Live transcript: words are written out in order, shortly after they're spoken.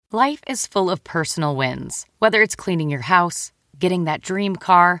Life is full of personal wins, whether it's cleaning your house, getting that dream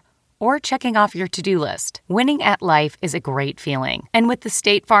car, or checking off your to-do list. Winning at life is a great feeling. And with the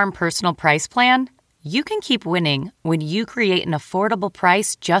State Farm Personal Price Plan, you can keep winning when you create an affordable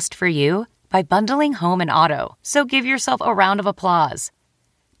price just for you by bundling home and auto. So give yourself a round of applause.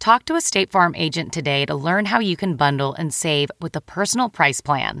 Talk to a State Farm agent today to learn how you can bundle and save with the Personal Price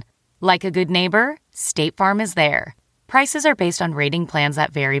Plan. Like a good neighbor, State Farm is there. Prices are based on rating plans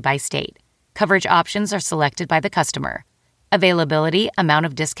that vary by state. Coverage options are selected by the customer. Availability, amount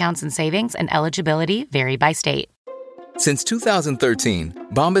of discounts and savings, and eligibility vary by state. Since 2013,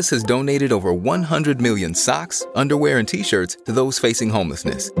 Bombas has donated over 100 million socks, underwear, and T-shirts to those facing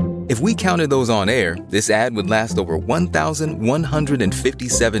homelessness. If we counted those on air, this ad would last over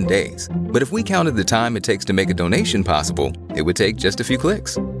 1,157 days. But if we counted the time it takes to make a donation possible, it would take just a few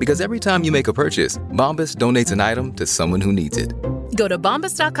clicks. Because every time you make a purchase, Bombas donates an item to someone who needs it. Go to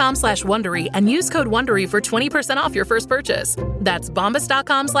bombas.com/Wondery and use code Wondery for 20% off your first purchase. That's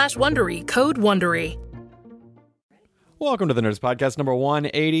bombas.com/Wondery, code Wondery. Welcome to the Nerds Podcast number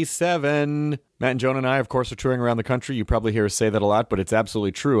 187. Matt and Jonah and I, of course, are touring around the country. You probably hear us say that a lot, but it's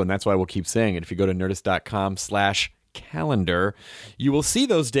absolutely true, and that's why we'll keep saying it. If you go to nerdist.com/calendar, you will see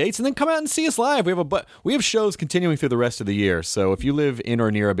those dates, and then come out and see us live. We have shows continuing through the rest of the year, so if you live in or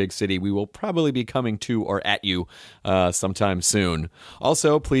near a big city, we will probably be coming to or at you sometime soon.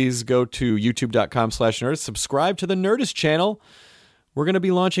 Also, please go to youtube.com/nerdist, subscribe to the Nerdist channel. We're going to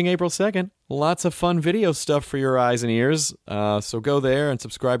be launching April 2nd. Lots of fun video stuff for your eyes and ears. So go there and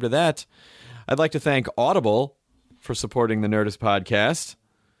subscribe to that. I'd like to thank Audible for supporting the Nerdist Podcast.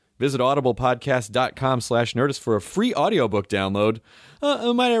 Visit audiblepodcast.com/Nerdist for a free audiobook download.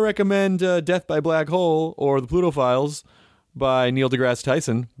 Might I recommend Death by Black Hole or The Pluto Files by Neil deGrasse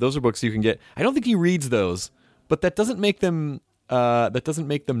Tyson. Those are books you can get. I don't think he reads those, but that doesn't make them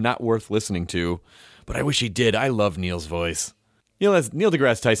not worth listening to. But I wish he did. I love Neil's voice. Neil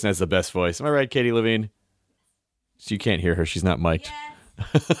deGrasse Tyson has the best voice. Am I right, Katie Levine? You can't hear her. She's not mic'd.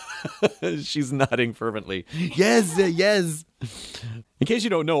 Yes. She's nodding fervently. Yes, yes. In case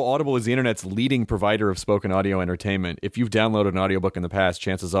you don't know, Audible is the internet's leading provider of spoken audio entertainment. If you've downloaded an audiobook in the past,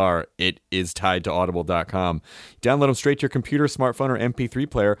 chances are it is tied to audible.com. Download them straight to your computer, smartphone, or MP3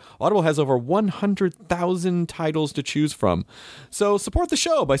 player. Audible has over 100,000 titles to choose from. So support the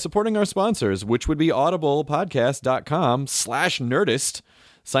show by supporting our sponsors, which would be audiblepodcast.com/Nerdist.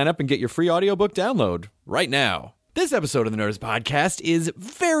 Sign up and get your free audiobook download right now. This episode of the Nerdist Podcast is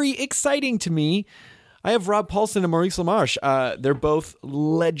very exciting to me. I have Rob Paulsen and Maurice LaMarche. They're both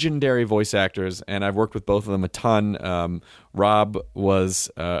legendary voice actors, and I've worked with both of them a ton. Rob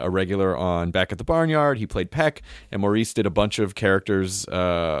was a regular on Back at the Barnyard. He played Peck, and Maurice did a bunch of characters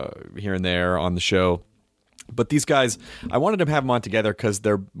here and there on the show. But these guys, I wanted to have them on together because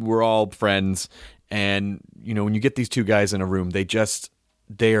we're all friends, and you know, when you get these two guys in a room, they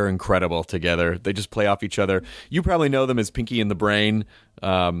are incredible together. They just play off each other. You probably know them as Pinky and the Brain.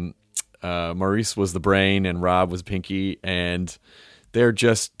 Maurice was the brain and Rob was Pinky, and they're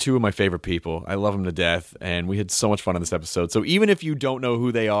just two of my favorite people. I love them to death, and we had so much fun on this episode. So even if you don't know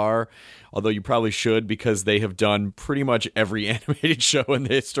who they are, although you probably should because they have done pretty much every animated show in the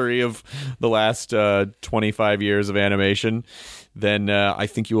history of the last 25 years of animation, then I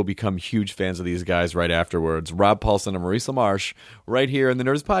think you will become huge fans of these guys right afterwards. Rob Paulsen and Maurice LaMarche right here in the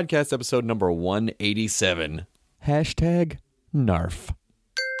Nerdist Podcast, episode number 187. #NARF.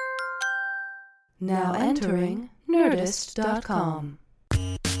 Now entering Nerdist.com.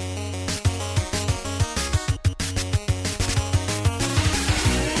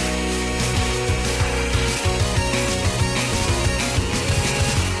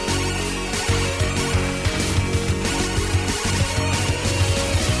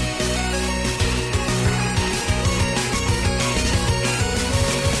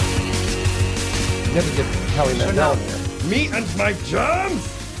 Never get Howie Mandel. Me and my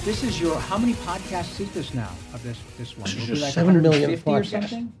germs! This is your, how many podcasts is this now of this one? This is It'll your be like 7 million 150 or podcast.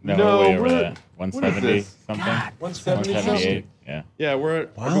 something? No, way over we're- that. 170 something. God. 178. Yeah. Yeah,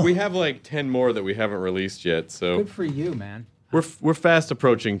 we have like 10 more that we haven't released yet, so Good for you, man. we're fast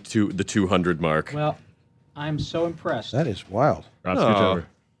approaching to the 200 mark. Well, I'm so impressed. That is wild. Rob, Oh. scooch over.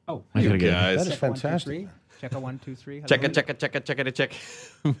 Oh, You check guys. That is one, two, fantastic. three. Check a 1, 2, 3. Check it.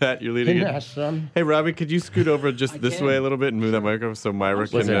 Matt, you're leading Yeah, it. son. Hey, Robbie, could you scoot over just I this can. way a little bit and move that microphone so Myra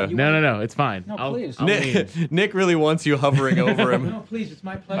can... Listen, no, it's fine. No, I'll- please. I'll lean. Nick really wants you hovering over him. No, please, it's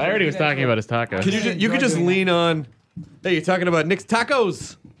my pleasure. I already was You guys talking will- about his tacos. You could just lean on... Hey, you're talking about Nick's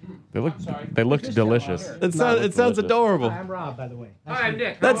tacos. They looked delicious. It sounds delicious. adorable. Hi, I'm Rob, by the way. Hi, I'm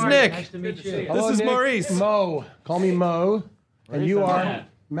Nick. That's Nick. Nice to meet you. This is Nick. Maurice. Mo. Call me Mo. And you are?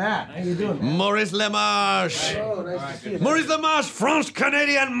 Matt, how you doing? Maurice LaMarche. Oh, nice to see you. Maurice LaMarche,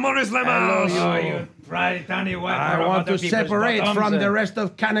 French-Canadian Maurice Hello, LaMarche. you. Tiny I want to separate from the rest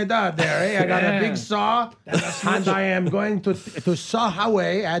of Canada there, eh? I got a big saw, and I am going to saw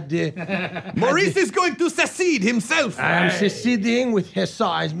away at the... Maurice is going to secede himself. I am seceding with his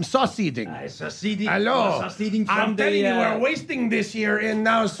saw. I'm succeeding. Hello. I'm telling you, we're wasting this here, and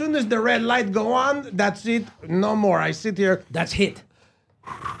now as soon as the red light go on, that's it. No more. I sit here. That's hit.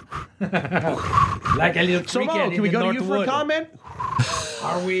 Like a little So, cricket Mo, in can we the go to you for a Northwood. comment?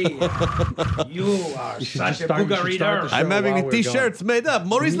 Are we? You are such a start- booger you should start reader. the I'm having while the we're T-shirts made up.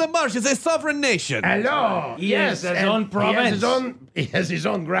 Maurice LaMarche is a sovereign nation. Hello. He has his own province. He has his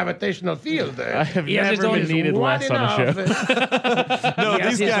own gravitational field. I have He has his never own- been needed What less on a show. enough. No, He has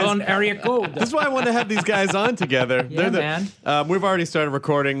these his guys. own area code. This is why I wanted to have these guys on together. Yeah, man. We've already started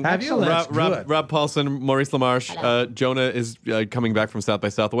recording. Have you? That's good. Rob Paulson, Maurice LaMarche. Jonah is coming back from South by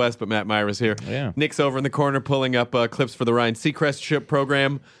Southwest, but Matt Myra's here. Yeah. Nick's over in the corner pulling up clips for the Ryan Seacrest ship program.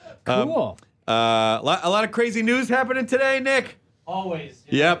 Cool. A lot of crazy news happening today, Nick. Always.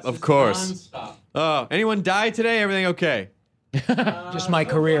 Yep, of course. Nonstop. Oh, anyone die today? Everything okay? Just my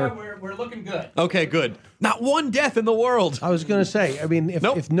So career. far, we're looking good. Okay, good. Not one death in the world. I was going to say, I mean,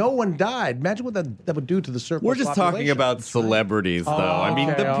 Nope. if no one died, imagine what that would do to the surplus We're just talking population. about celebrities, though. I mean,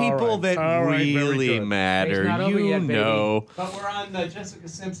 okay, the all people right. that All right, very really good. matter. It's not over You yet, baby. know. But we're on the Jessica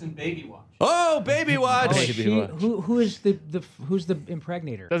Simpson baby watch. Oh, baby watch. Who is who's the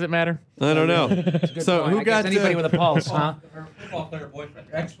impregnator? Does it matter? I don't know. Good So point. who I guess got anybody with a pulse, huh? Her football player boyfriend,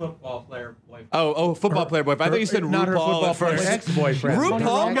 ex-football player boyfriend. Oh, football player boyfriend. I thought you said not her RuPaul football at first. player ex-boyfriend.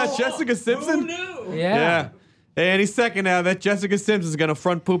 RuPaul got Jessica Simpson? Who knew? Yeah. Any second now, that Jessica Simpson's gonna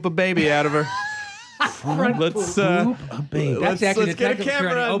front poop a baby out of her. Let's That's actually let's the get a technical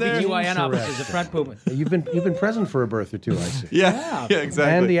camera term. on there. OBGYN office is a front poop. You've been present for a birth or two, I see. Yeah, exactly.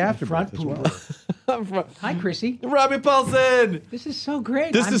 And the afterbirth Front as well. pooper. Hi, Chrissy. Robbie Paulson. This is so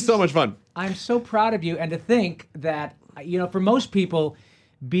great. This is so much fun. I'm so proud of you, and to think that for most people,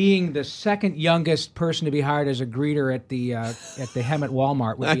 being the second youngest person to be hired as a greeter at the Hem at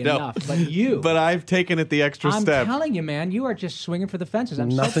Walmart would be I know. enough. But you, But I've taken it the extra I'm step. telling you, man, you are just swinging for the fences. I'm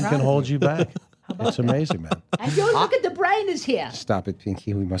Nothing so proud can of hold you back. It's amazing, man. And you look at the brain is here. Stop it,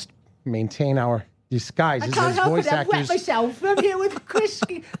 Pinky. We must maintain our disguises I can't as help voice it. I've wet actors. myself. I'm here with Chris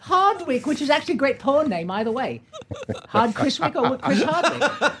Hardwick, which is actually a great porn name, either way. Hard Chriswick or Chris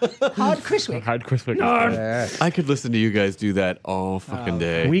Hardwick? Hard Chriswick. Hard Christmas. Yes. I could listen to you guys do that all fucking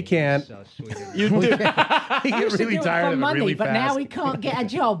day. We can't. So sweet. You do. We We get used to really do it tired for of it money, really but fast. now we can't get a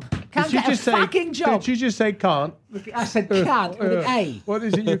job. Can't Did you get a just say, fucking job. Did you just say can't? I said can't with an A. What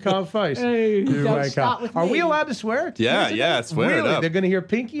is it you can't face? Hey, You don't my start God. with Are we me. allowed to swear? Yeah, swear it Really? up. They're going to hear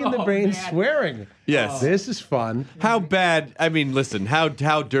Pinky in the Oh, brain man. swearing. Yes. This is fun. How bad? I mean, listen. How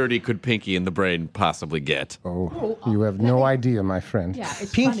dirty could Pinky in the brain possibly get? Oh, you have no idea, my friend. Yeah,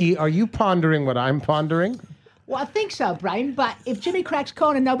 it's Pinky, funny. are you pondering what I'm pondering? Well, I think so, Brian, but if Jimmy cracks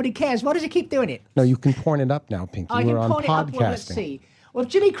corn and nobody cares, why does he keep doing it? No, you can porn it up now, Pinky. I can We're on point it up, well, let's podcasting. see. Well, if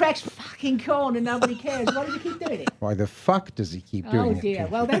Jimmy cracks fucking corn and nobody cares, why does he keep doing it? Why the fuck does he keep doing Oh, it? dear.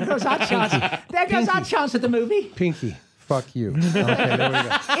 Pinky? Well, there goes our chance. There goes our chance at the movie. Pinky, fuck you. Okay, there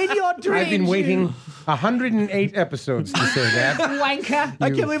we go. In your dreams, I've been waiting 108 episodes to say you that. wanker. I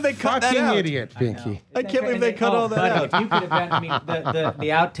can't believe they cut that Fucking out. idiot, Pinky. I can't believe they cut all that but out. if you could have, I mean, the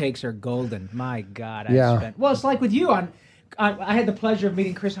outtakes are golden. My God, Yeah. Well, it's like with you I had the pleasure of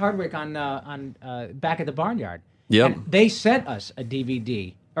meeting Chris Hardwick on back at the Barnyard. Yep. And they sent us a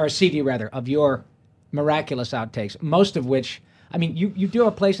DVD or a CD rather of your miraculous outtakes, most of which. I mean, you do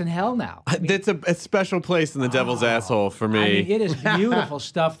a place in hell now. I mean, That's a special place in the devil's asshole for me. I mean, it is beautiful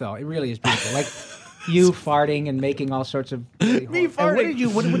stuff, though. It really is beautiful. Like you farting and making all sorts of. Really And what did you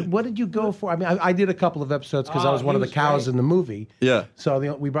what did you go for? I mean, I did a couple of episodes because I was one of the cows in the movie. Yeah. So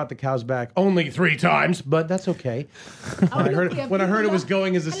we brought the cows back only 3 times, but that's okay. When I heard it was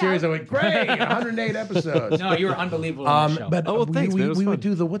going as a series, I went, great, 108 episodes. No, you were unbelievable on the show. But Oh, well, thanks, man. It was we fun. would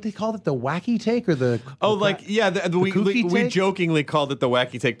do what they called it, the wacky take or the Oh, like yeah, we kooky take? jokingly called it the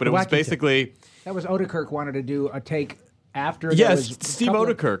wacky take, but it was wacky take. basically That was Odekirk wanted to do a take after. there yes, was a Steve couple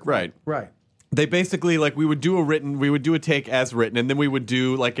of- Odekirk, right? right. They basically like we would do a take as written, and then we would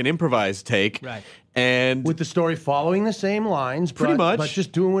do like an improvised take, Right. And With the story following the same lines, Pretty much. but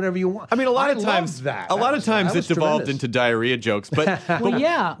just doing whatever you want. I mean, a lot of loved times that. a lot of times that it was devolved tremendous. into diarrhea jokes, but Well,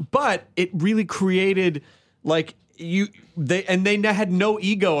 yeah. but it really created like they had no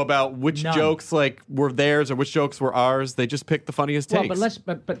ego about which None. jokes like were theirs or which jokes were ours. They just picked the funniest Well, takes.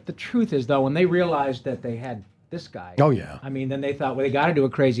 but the truth is though, when they realized that they had this guy. Oh, yeah. I mean, then they thought, well, they got to do a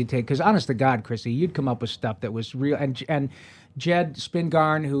crazy take because, honest to God, Chrissy, you'd come up with stuff that was real, and Jed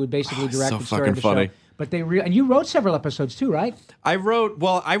Spingarn, who basically directed so started fucking the funny. show. But and you wrote several episodes too, right? I wrote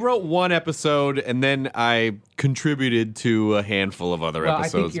one episode, and then I contributed to a handful of other Well,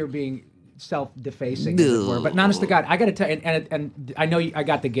 episodes. I think you're being self-defacing, as it were. But honest to God, I got to tell you, and I know I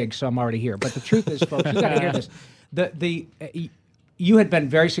got the gig, so I'm already here. But the truth is, folks, you got to hear this. You had been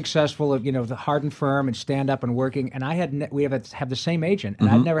very successful, the hard and firm and stand up and working, and we have the same agent, and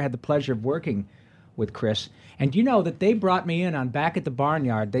I'd never had the pleasure of working with Chris. And you know that they brought me in on Back at the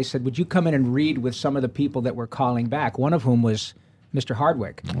Barnyard. They said, would you come in and read with some of the people that were calling back, one of whom was Mr.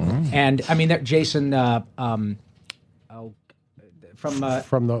 Hardwick. And I mean, Jason, from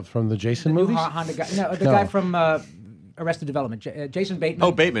the Jason new movies? Honda guy. No, the guy from Arrested Development, Jason Bateman.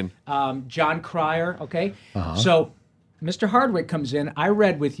 Oh, Bateman. John Cryer, okay? So Mr. Hardwick comes in. I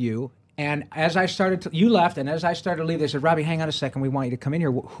read with you. And as I started you left, and as I started to leave, they said, Robbie, hang on a second. We want you to come in here.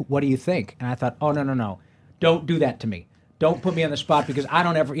 What do you think? And I thought, oh, no. Don't do that to me. Don't put me on the spot because I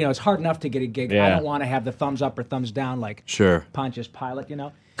don't ever, it's hard enough to get a gig. Yeah. I don't want to have the thumbs up or thumbs down like Pontius Pilate,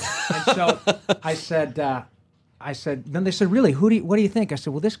 And so I said, then they said, really, what do you think? I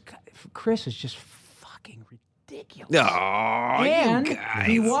said, well, this guy, Chris is just fucking ridiculous. Oh, And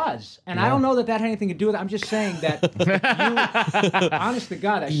he was. And I don't know that had anything to do with it. I'm just saying that you, honest to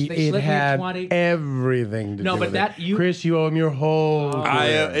God, they It slipped me had at 20. everything to No, do but with that it. you- Chris, you owe him your whole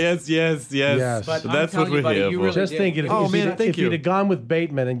career. Yes. But I'm That's what telling we're you, buddy, here you for. really Just did. thinking, if you'd have gone with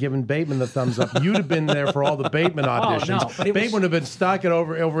Bateman and given Bateman the thumbs up, you'd have been there for all the Bateman auditions. no, but it was- Bateman would have been stuck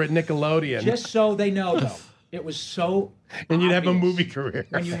over at Nickelodeon, Just so they know, though, it was so and you'd have a obvious movie career.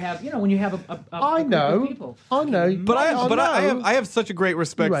 when you have a I group know. of people. I know. But I have such a great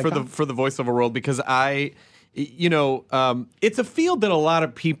respect You're for right, the voiceover world because it's a field that a lot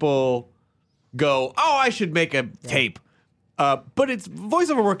of people go, oh, I should make a tape. But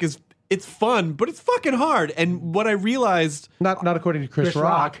voiceover work it's fun, but it's fucking hard. And what I realized, not according to Chris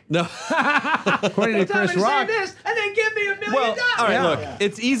Rock. no. According to Chris Rock, this, and then give me $1 million. Well, all right, look,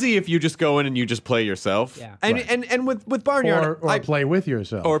 it's easy if you just go in and you just play yourself. Yeah. And with Barnyard, or play with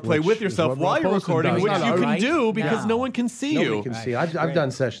yourself, or play which with is yourself what while Rob you're Paulson recording, does. which No, you can right? do because No. no one can see Nobody you. can see. I've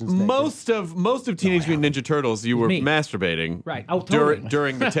done sessions. naked. Most of Teenage Mutant Ninja Turtles, you were Me. masturbating, Right. Oh, totally.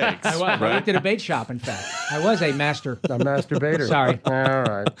 during the takes. I was. I right? worked at a bait shop, in fact. I was a master. A masturbator. Sorry. All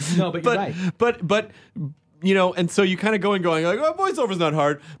right. No, but you're right. But and so you kind of going like, oh, voiceover's not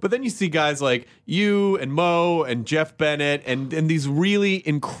hard. But then you see guys like you and Mo and Jeff Bennett and these really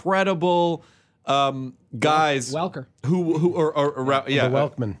incredible guys Welker. who are around. Yeah, The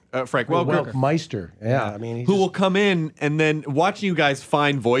Welkman. Frank Welker. Meister. Yeah, I mean, he's Who will come in and then watching you guys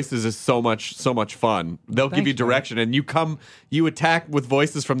find voices is so much fun. They'll give you Thanks, man. direction and you attack with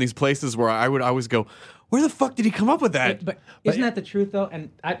voices from these places where I would always go, where the fuck did he come up with that? But isn't that the truth, though? And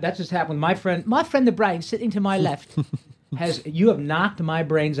that just happened. My friend the Brian, sitting to my left, you have knocked my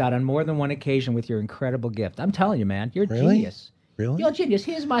brains out on more than one occasion with your incredible gift. I'm telling you, man, you're a Really? genius. Really? You're a genius.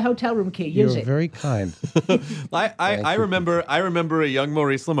 Here's my hotel room key. Use You're it. very kind. I remember a young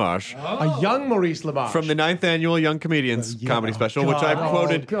Maurice LaMarche A young Maurice LaMarche. from the 9th annual Young Comedians comedy special, which I've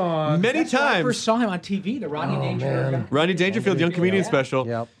quoted many That's when I first times. saw him on TV, the Rodney Dangerfield. Ronnie Dangerfield Young Comedian special.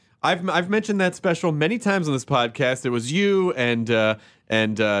 Yep. I've mentioned that special many times on this podcast. It was you and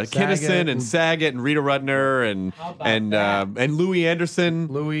Kinnison and Saget and Rita Rudner and Louis Anderson.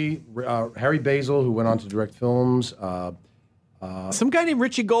 Louis, Harry Basil, who went on to direct films. Some guy named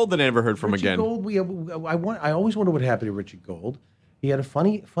Richie Gold that I never heard from Richie again. Gold. I always wonder what happened to Richie Gold. He had a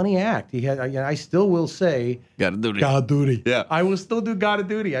funny act. He had. I still will say. Gotta do it. God duty. Yeah. I will still do God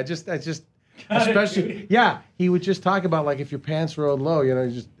duty. I just. Especially, yeah, he would just talk about like if your pants rode low, you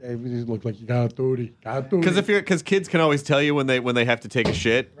just look like you got duty. Because kids can always tell you when they have to take a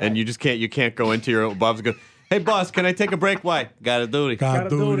shit, and you can't go into your Bob's and go, hey boss, can I take a break? Why? Got a duty. God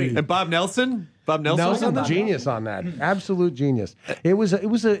duty. And Bob Nelson Nelson, genius on that. Absolute genius. It was What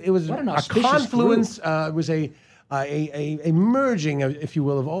an a auspicious confluence. It was a merging, if you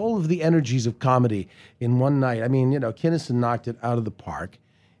will, of all of the energies of comedy in one night. I mean, Kinnison knocked it out of the park.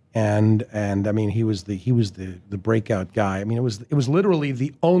 And I mean he was the breakout guy. I mean it was literally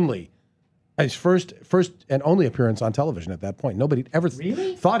the only his first and only appearance on television at that point. Nobody ever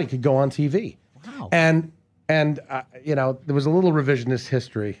thought he could go on TV. Wow. And there was a little revisionist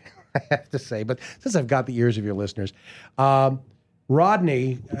history, I have to say, but since I've got the ears of your listeners,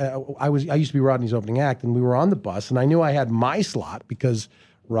 Rodney, I used to be Rodney's opening act, and we were on the bus, and I knew I had my slot because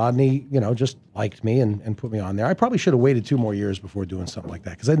Rodney, just liked me and put me on there. I probably should have waited 2 more years before doing something like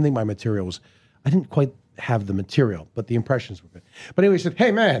that because I didn't think my material I didn't quite have the material, but the impressions were good. But anyway, he said,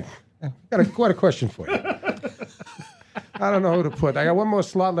 hey, man, I got quite a question for you. I don't know who to put. I got one more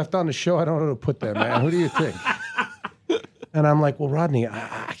slot left on the show. I don't know who to put there, man. Who do you think? And I'm like, well, Rodney,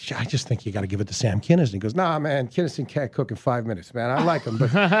 I just think you got to give it to Sam Kinison. He goes, nah, man, Kinison can't cook in 5 minutes, man. I like him, but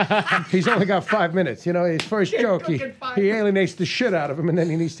he's only got 5 minutes. You know, his first joke, he alienates the shit out of him, and then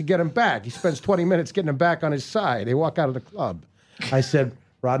he needs to get him back. He spends 20 minutes getting him back on his side. They walk out of the club. I said,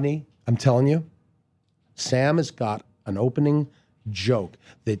 Rodney, I'm telling you, Sam has got an opening joke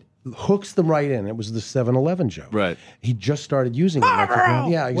that hooks them right in. It was the 7-Eleven joke. Right. He just started using it.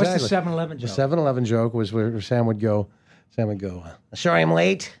 Yeah, exactly. What's the 7-Eleven joke? The 7-Eleven joke was where Sam would go, sorry I'm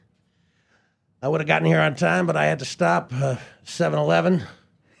late. I would have gotten here on time, but I had to stop 7-Eleven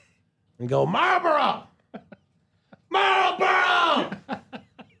and go, Marlboro! Marlboro!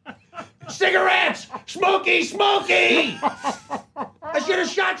 Cigarettes! Smoky, smoky! I should have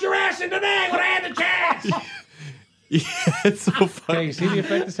shot your ass in the neck when I had the chance! Yeah, it's so funny. Hey, you see the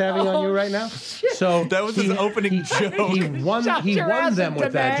effect it's having on you right now? So that was his opening joke. He won them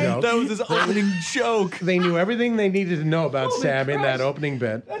with that joke. That was his opening joke. They knew everything they needed to know about Sam in that opening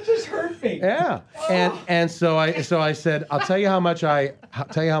bit. That just hurt me. Yeah, and so I said, I'll tell you how much I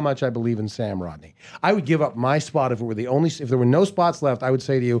believe in Sam, Rodney. I would give up my spot if there were no spots left. I would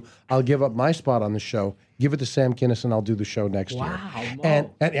say to you, I'll give up my spot on the show. Give it to Sam Kinison. I'll do the show next year.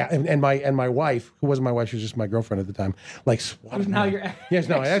 And my wife, who wasn't my wife, she was just my girlfriend at the time, like swatted now me. your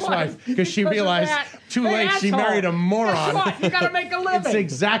ex-wife, because she realized too late she married a moron. Guess what? You got to make a living. It's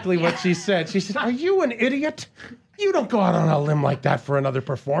exactly what she said. She said, "Are you an idiot? You don't go out on a limb like that for another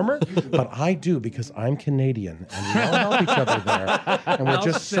performer." But I do, because I'm Canadian and we all help each other there, and we're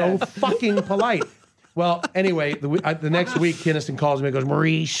just so fucking polite. Well, anyway, the next week, Kinison calls me and goes,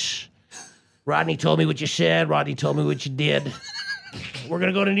 Maurice, Rodney told me what you said. Rodney told me what you did. We're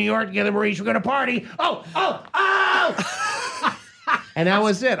going to go to New York together, Maurice. We're going to party. Oh! And that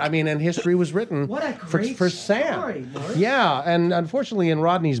was it. I mean, and history was written for Sam. Story, yeah, and unfortunately, in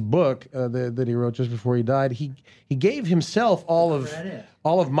Rodney's book that he wrote just before he died, he gave himself all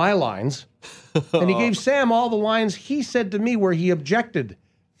of my lines, and he gave Sam all the lines he said to me where he objected.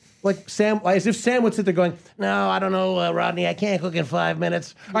 Like Sam, as if Sam would sit there going, "No, I don't know, Rodney. I can't cook in 5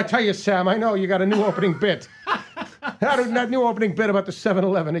 minutes." I tell you, Sam, I know you got a new opening bit. That new opening bit about the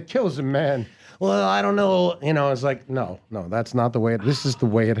 7-Eleven, it kills him, man. Well, I don't know. You know, it's like, no, that's not the way this is the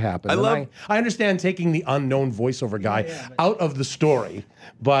way it happened. I understand taking the unknown voiceover guy out of the story,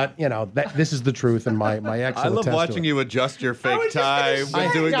 but, you know, this is the truth, and my ex will I love attest to watching it. you adjust your fake tie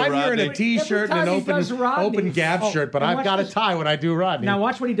when doing the I'm wearing Rodney. a T-shirt and an open Gap shirt, but I've got a tie when I do Rodney. Now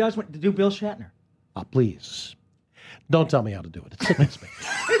watch what he does to do Bill Shatner. Please, don't tell me how to do it. It sickens me.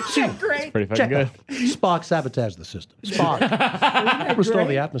 It's great. Pretty fucking good. Spock sabotaged the system. Spock restore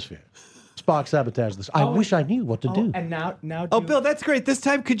the atmosphere. Spock sabotaged this. I wish I knew what to do. And now. Oh, Bill, that's great. This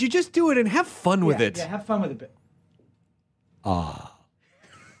time, could you just do it and have fun with it? Yeah, have fun with it.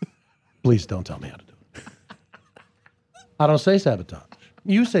 Please don't tell me how to do it. I don't say sabotage.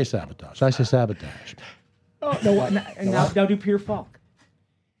 You say sabotage. I say sabotage. Oh no! Now do Pure Falk.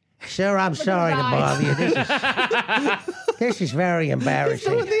 Sir, I'm sorry to bother you. This is very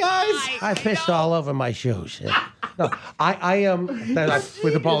embarrassing. With the eyes. I pissed all over my shoes. No, I am.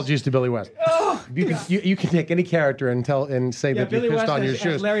 With apologies to Billy West. You can take any character and say that Billy you pissed West on your as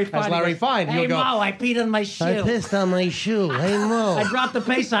shoes. Larry Fine. As Larry Fine, Hey, he'll go, Mo, I peed on my shoe. I pissed on my shoe. Hey, Mo. I dropped the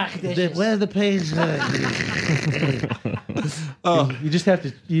Pesach dishes. Where's the page? You just have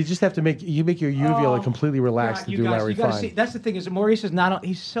to make your uvula completely relaxed to do Larry Fine. See, that's the thing is Maurice is not.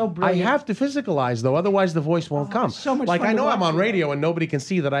 He's so brilliant. I have to physicalize though, otherwise the voice won't come. so much like fun I to know I'm watch on radio and nobody can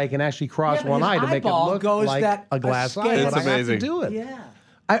see that I can actually cross but one his eye to make it eyeball look goes like that a glass eye. escape. But It's I have to amazing. do it. Yeah.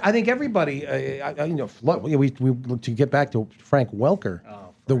 I think everybody, we to get back to Frank Welker,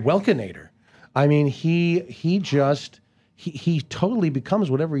 the Welkinator. I mean, he totally becomes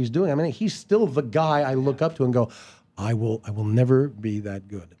whatever he's doing. I mean, he's still the guy I look up to and go, I will never be that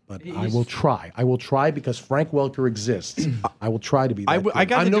good, but I will try. I will try because Frank Welker exists. I will try to be that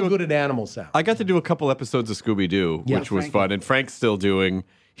good. I'm no good at animal sound. I got to do a couple episodes of Scooby-Doo, which was fun, and Frank's still doing.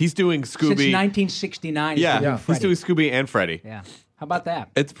 He's doing Scooby. Since 1969. He's doing Scooby and Freddy. Yeah. How about that?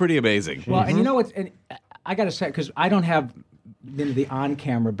 It's pretty amazing. Well, and you know what? And I got to say, because I don't have the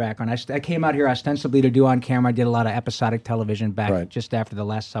on-camera background. I came out here ostensibly to do on-camera. I did a lot of episodic television back just after the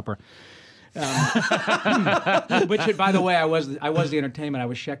Last Supper. Which, by the way, I was the entertainment. I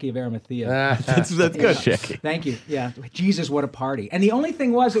was Shecky of Arimathea. That's good. Shecky. Thank you. Yeah. Jesus, what a party! And the only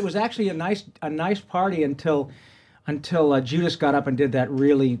thing was, it was actually a nice party until Judas got up and did that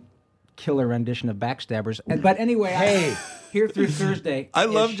really killer rendition of Backstabbers. But anyway, here through Thursday. I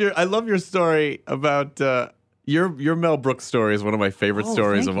love your story about your Mel Brooks story is one of my favorite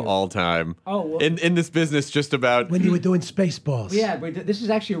stories of all time. Oh, well, in this business, just about when you were doing Spaceballs. Yeah, this is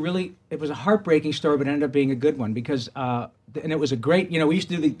actually it was a heartbreaking story, but it ended up being a good one because and it was a great. We used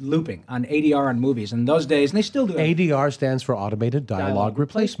to do the looping on ADR on movies in those days, and they still do it. ADR stands for Automated Dialogue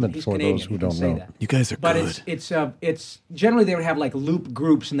Replacement. He's For Canadian, those who you can don't say know, that. You guys are But good. it's generally they would have like loop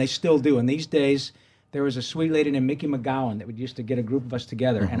groups, and they still do. And these days, there was a sweet lady named Mickey McGowan that would used to get a group of us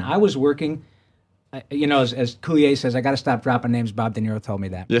together, and I was working. As Coulier says, I got to stop dropping names. Bob De Niro told me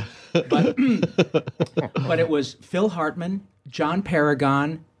that. Yeah. But it was Phil Hartman, John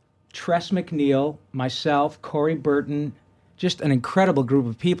Paragon, Tress McNeil, myself, Corey Burton, just an incredible group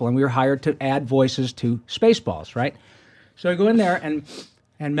of people, and we were hired to add voices to Spaceballs, right? So I go in there,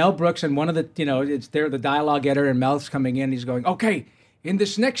 and Mel Brooks and one of the, it's there, the dialogue editor, and Mel's coming in. He's going, okay, in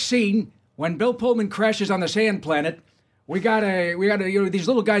this next scene, when Bill Pullman crashes on the sand planet, we got these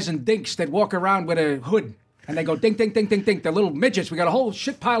little guys in dinks that walk around with a hood, and they go dink, dink, dink, dink, dink. They're little midgets. We got a whole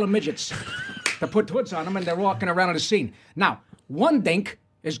shit pile of midgets to put hoods on them, and they're walking around in the scene. Now, one dink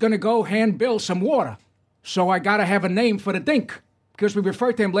is going to go hand Bill some water, so I got to have a name for the dink because we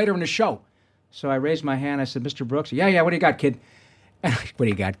refer to him later in the show. So I raised my hand. I said, Mr. Brooks, yeah, what do you got, kid? What do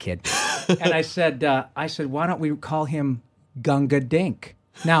you got, kid? And I said, why don't we call him Gunga Dink?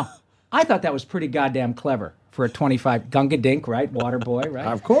 Now, I thought that was pretty goddamn clever for a 25 Gunga Dink, right? Water boy, right?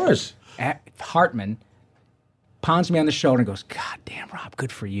 of course. Hartman pounds me on the shoulder and goes, God damn, Rob,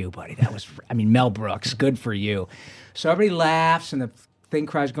 good for you, buddy. Mel Brooks, good for you. So everybody laughs and the thing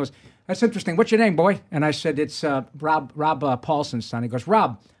cries and goes, that's interesting. What's your name, boy? And I said, it's Rob Paulson's son. He goes,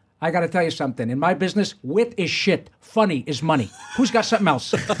 Rob, I got to tell you something. In my business, wit is shit. Funny is money. Who's got something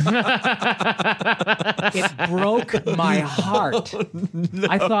else? It broke my heart.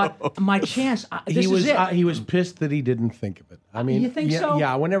 I thought, my chance. This is it. He was pissed that he didn't think of it. I mean, You think so?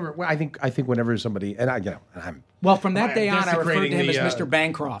 Yeah. I think whenever somebody I'm. Well, from that day on, I referred to desecrating him as the, Mr.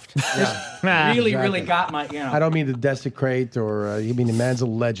 Bancroft. This really got my, I don't mean to desecrate or the man's a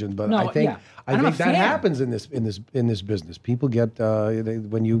legend, but No, I think yeah. I I'm a think that fan. happens in this business. People get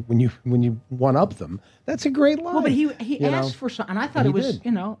when you one up them. That's a great line. Well, but he you know? asked for something, and I thought He it was,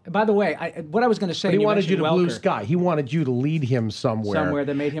 did. By the way, what I was going to say. But he wanted you mentioned to blue Welker. sky. He wanted you to lead him somewhere. Somewhere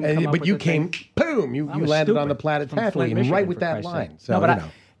that made him come up but with you the came, thing. boom! You I was landed on stupid. the planet From Flint, Tatooine, Michigan, right with for that Christ's line. sake. So No, but you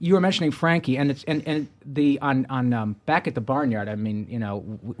know. you were mentioning Frankie, and it's and the on back at the Barnyard. I mean,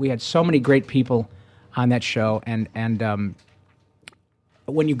 we had so many great people on that show, and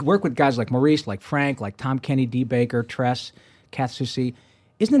when you work with guys like Maurice, like Frank, like Tom Kenny, D. Baker, Tress, Kath Soucie,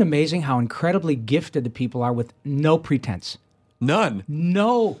 isn't it amazing how incredibly gifted the people are with no pretense? None.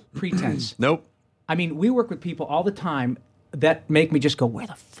 No pretense. Nope. I mean, we work with people all the time that make me just go, where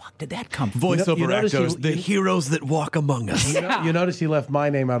the fuck did that come from? Voiceover you notice actors, you- the heroes that walk among us. You notice he left my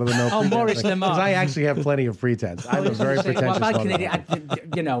name out of the no pretense. Maurice Because Lemon. I actually have plenty of pretense. I'm a very Well, pretentious if I'm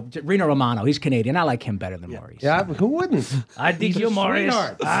motherfucker. Canadian, Reno Romano, he's Canadian. I like him better than Maurice. Yeah, who wouldn't? I dig He's you, a Maurice.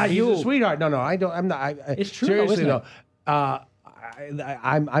 sweetheart. Ah, He's you. a sweetheart. No, I don't. I'm not. It's true, Seriously, isn't it? though.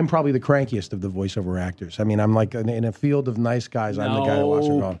 I'm probably the crankiest of the voiceover actors. I mean, I'm like in a field of nice guys. I'm the guy that walks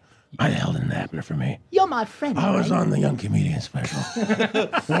around going, "Why the hell didn't that happen for me? You're my friend. I was right? on the Young Comedian special.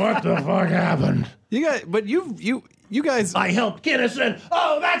 What the fuck happened? You guys, but you guys. I helped Kinnison.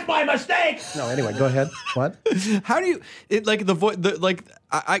 Oh, that's my mistake. No, anyway, go ahead. What? How do you like the voice?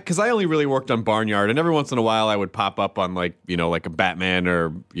 Because I only really worked on Barnyard, and every once in a while I would pop up on like a Batman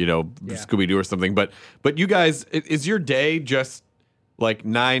or Scooby Doo or something. But you guys, is your day just like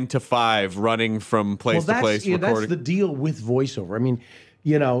 9 to 5 running from place to place That's recording? the deal with voiceover. I mean,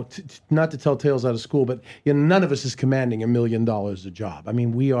 not to tell tales out of school, but none of us is commanding $1 million a job. I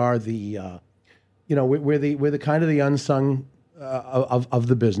mean, we are the, we're the kind of the unsung of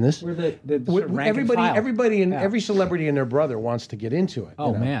the business. We're the sort of rank and file. Everybody, and every celebrity and their brother wants to get into it.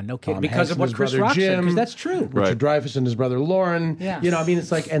 Oh, man, no kidding. Tom Because Hanks of and what his Chris brother Rock said, Jim, because that's true. Richard Dreyfuss and his brother Lauren. Yeah. I mean,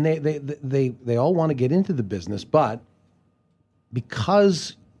 it's like, and they all want to get into the business, but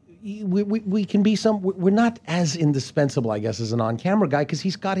because we can be we're not as indispensable, I guess, as an on-camera guy because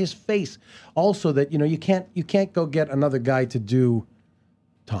he's got his face. Also, that you can't go get another guy to do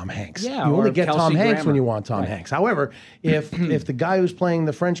Tom Hanks. Yeah, you only or get Kelsey Tom Hanks Grammer. when you want Tom Right. Hanks. However, if the guy who's playing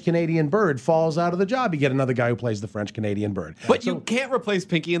the French Canadian bird falls out of the job, you get another guy who plays the French Canadian bird. But you can't replace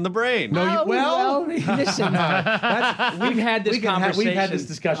Pinky in the Brain. No, Listen, we've had this conversation. We've had this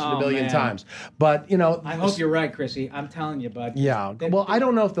discussion a million man. times. But I hope you're right, Chrissy. I'm telling you, bud. Yeah. Well, I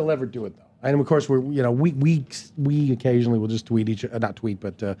don't know if they'll ever do it though. And of course, we occasionally will just tweet each, not tweet,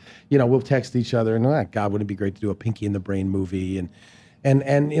 but we'll text each other and God, wouldn't it be great to do a Pinky in the Brain movie?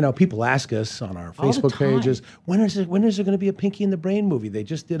 And people ask us on our All the Facebook time. pages, when is there going to be a Pinky in the Brain movie? They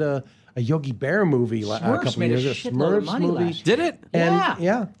just did a Yogi Bear movie a Smurfs couple made a years ago. shitload of Smurfs money movie. last Did it? And, Yeah.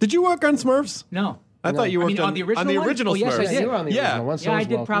 yeah. Did you work on Smurfs? No. I thought you worked on the original one? original Oh, yes, I Smurfs. did. You were on the Yeah. original one. So Yeah, I was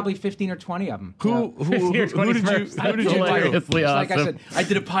did Welcome. probably 15 or 20 of them. Who did you Smurfs. who did you do? Hilariously Like I awesome. said, I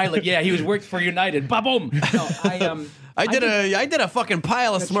did a pilot. Yeah, he was worked for United. Ba-boom. No, I did a fucking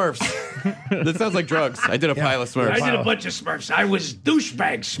pile of Smurfs. That sounds like drugs. I did a pile of Smurfs. I did a bunch of Smurfs. I was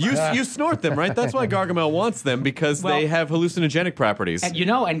douchebag Smurf. You snort them, right? That's why Gargamel wants them because they have hallucinogenic properties. And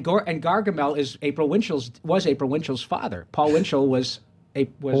Gargamel is April Winchell's father. Paul Winchell was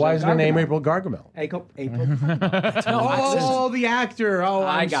Why is her name Gargamel. April Gargamel? April. Oh, the actor. Oh,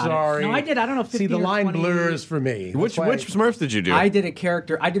 I I'm got it. sorry. No, I did. I don't know, 15 See, the or line 20 blurs for me. Which That's why Smurfs did you do? I did a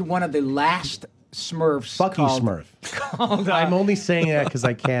character. I did one of the last Smurfs. Bucky called, Smurf. Called, I'm only saying that because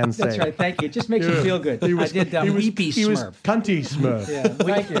I can say. That's right. Thank you. It just makes you feel good. I did Weepy He was Smurf. Cunty Smurf. Yeah.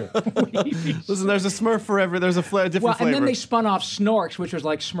 Thank you. Listen, there's a Smurf forever. There's a different Well, flavor. and then they spun off Snorks, which was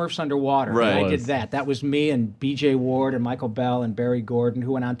like Smurfs underwater. Right. And I did that. That was me and B.J. Ward and Michael Bell and Barry Gordon,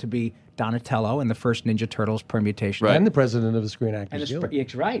 who went on to be Donatello in the first Ninja Turtles permutation. Right. And the president of the Screen And Actors the Guild.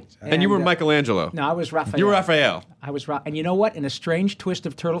 it's right. and you were Michelangelo. No, I was Raphael. You were Raphael. I was and you know what? In a strange twist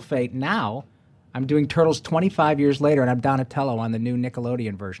of Turtle fate, now I'm doing Turtles 25 years later, and I'm Donatello on the new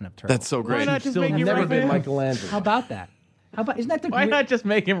Nickelodeon version of Turtles. That's so great. Why not just Still make you never been Raphael? Michelangelo. How about that? How about isn't that the Why not just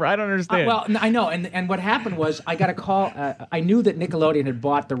make him? I don't understand. Well, I know, and what happened was I got a call. I knew that Nickelodeon had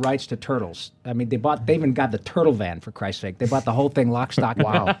bought the rights to Turtles. I mean, they even got the Turtle van, for Christ's sake. They bought the whole thing, lock, stock, and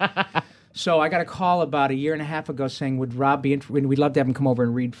Wow. So I got a call about a year and a half ago saying, would Rob be interested? We'd love to have him come over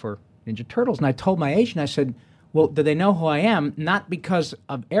and read for Ninja Turtles. And I told my agent, I said, well, do they know who I am? Not because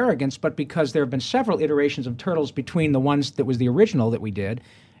of arrogance, but because there have been several iterations of Turtles between the ones that was the original that we did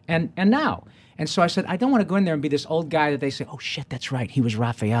and now. And so I said, I don't want to go in there and be this old guy that they say, oh, shit, that's right. He was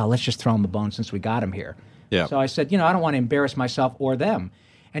Raphael. Let's just throw him a bone since we got him here. Yeah. So I said, I don't want to embarrass myself or them.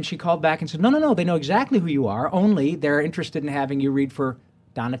 And she called back and said, no, they know exactly who you are, only they're interested in having you read for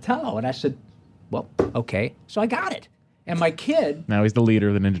Donatello. And I said, well, okay. So I got it. And my kid... Now he's the leader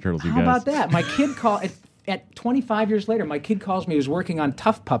of the Ninja Turtles, you How guys. about that? My kid called... At 25 years later, my kid calls me. He was working on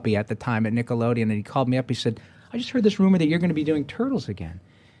Tough Puppy at the time at Nickelodeon, and he called me up. He said, I just heard this rumor that you're going to be doing Turtles again.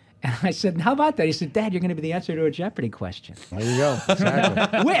 And I said, how about that? He said, Dad, you're going to be the answer to a Jeopardy question. There you go.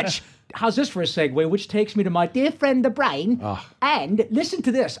 Exactly. Which, how's this for a segue? Which takes me to my dear friend, the Brain. And listen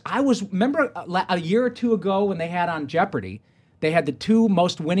to this. Remember a year or two ago when they had on Jeopardy, they had the two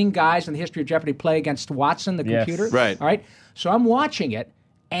most winning guys in the history of Jeopardy play against Watson, the Yes. computer? Right. All right. So I'm watching it,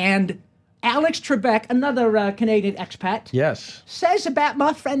 and Alex Trebek, another Canadian expat, Yes. says about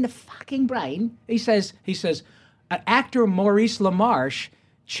my friend, the fucking Brain. He says, actor Maurice LaMarche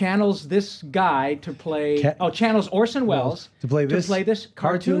channels this guy to play. Channels Orson Welles To play this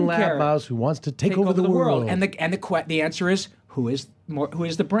cartoon lab character. mouse who wants to take over the world. And the answer is who is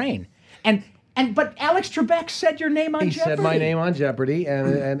the Brain? But Alex Trebek said your name on He Jeopardy. said my name on Jeopardy,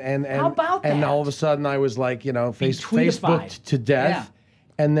 and How about And that? all of a sudden, I was like, tweetified. Facebooked to death.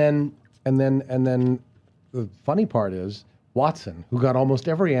 Yeah. And then the funny part is Watson, who got almost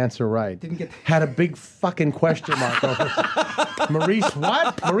every answer right, had a big fucking question mark over it. Maurice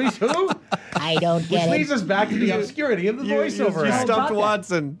what? Maurice who? I don't Which get it. leads us back to the obscurity of the voiceover. You act. stumped about that?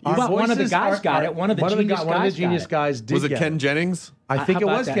 Watson. Our Well, one of the voices guys are- got it. One of the genius genius guys did Was it get Ken Jennings? I think How it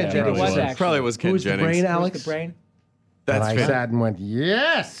about was that? Ken I think Jennings. it was actually. Probably was Ken Who was the Jennings. brain, Who's Alex? the Brain? That's And I fan- sat and went,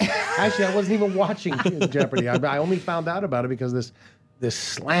 yes. Actually, I wasn't even watching Jeopardy. I only found out about it because this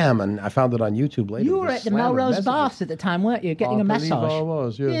slam, and I found it on YouTube later. You were this at the slam of Melrose messages. Baths at the time, weren't you? Getting I a believe massage. I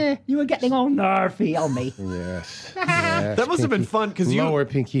was, yeah. Yeah, you were getting all nervy on me. Yes. That must have been fun because you. Lower,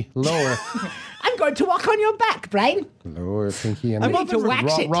 Pinky. Lower. I'm going to walk on your back, Brain. Lower, Pinky. And I'm the- often to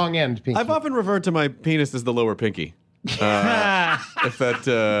wax it. wrong end, Pinky. I've often referred to my penis as the lower pinky. If that.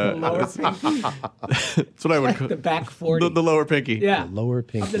 Lower pinky? That's what I would call The back 40. the lower pinky. Yeah. Lower,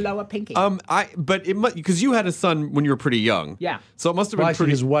 Pinky. The lower pinky. But it must because you had a son when you were pretty young. Yeah. So it must have Well, been actually,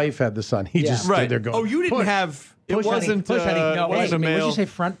 pretty. his wife had the son. He just Right. stood there going, Oh, you didn't "Push." have. It Push, honey, wasn't. push, honey. No, wasn't a wait, male. What'd you say,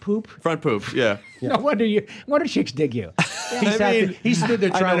 front poop? Front poop. Yeah. No wonder chicks dig you. He stood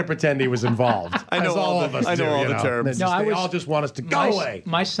there trying to pretend he was involved. I know as all all the- of us I know do, all you the terms. They No, I they was- all just want us to go away.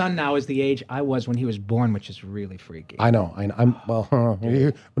 My son now is the age I was when he was born, which is really freaky. I know.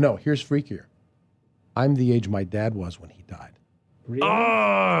 Here's freakier. I'm the age my dad was when he died. Really?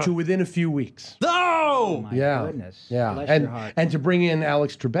 To within a few weeks. No. My Yeah. goodness. Yeah. Bless And your heart. and to bring in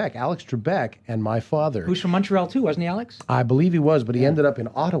Alex Trebek and my father. Who's from Montreal too, wasn't he, Alex? I believe he was, but he ended up in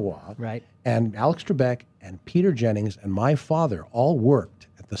Ottawa. Right. And Alex Trebek and Peter Jennings and my father all worked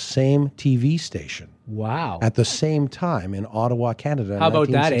at the same TV station Wow. at the same time in Ottawa, Canada. How about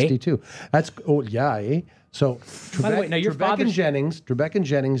that, eh? 1962. That's eh? So Trebek, By the way, now your Trebek father's- and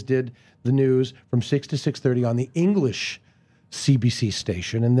Jennings did the news from 6 to 6:30 on the English CBC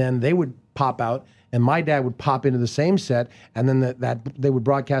station, and then they would pop out and my dad would pop into the same set, and then that they would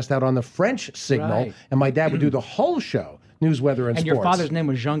broadcast out on the French signal, Right. and my dad would do the whole show, news, weather, and And sports. your father's name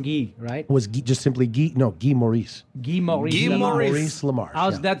was Jean-Guy, right? was just simply Guy Maurice. Guy Maurice. Guy Lamarche. Maurice. Maurice LaMarche.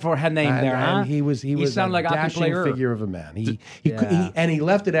 How's yeah. that for her name And, there, huh? and he was sound a like a dashing player. figure of a man. He Yeah. and he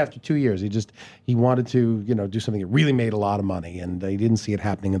left it after 2 years. He wanted to do something that really made a lot of money, and they didn't see it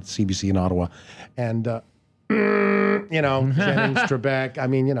happening at the CBC in Ottawa, and Jennings, Trebek. I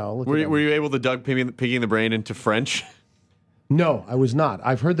mean, look Were at you, them. were you able to Doug picking the brain into French? No, I was not.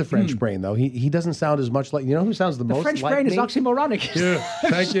 I've heard the French brain though. He doesn't sound as much like who sounds the, The most French like brain me? is oxymoronic. Yeah,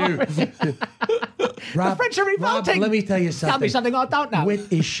 thank you. Rob, The French are revolting. Rob, let me tell you something. Tell me something I don't know. Wit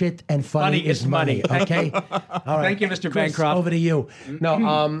is shit and funny, Funny is is money. money. Okay. All right. Thank you, Mr. Chris, Bancroft. Over to you.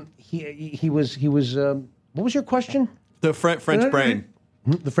 No, he was. What was your question? The French brain.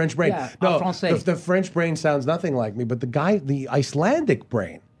 The French brain. Yeah, no, en français. the French brain sounds nothing like me, but the Icelandic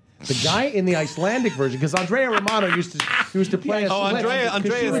brain. The guy in the Icelandic version, because Andrea Romano used to play. Oh, Andrea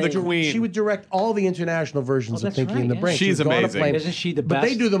is the queen. She would direct all the international versions of that's Pinky right, and the yeah. Brain. She's She would go on a amazing. plane, Isn't she the But they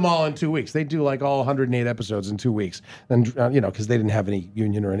best? do them all in 2 weeks. They do like all 108 episodes in 2 weeks, and because they didn't have any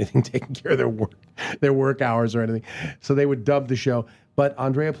union or anything taking care of their work hours or anything, so they would dub the show. But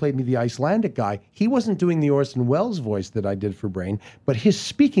Andrea played me the Icelandic guy. He wasn't doing the Orson Welles voice that I did for Brain, but his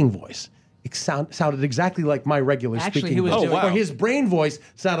speaking voice. It sounded exactly like my regular Actually, speaking he was voice. doing- Or his brain voice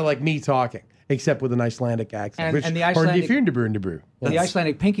sounded like me talking, except with an Icelandic accent. And the Icelandic- The The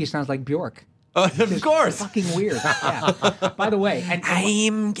Icelandic Pinky sounds like Bjork. Of course. Fucking weird. Yeah. By the way, and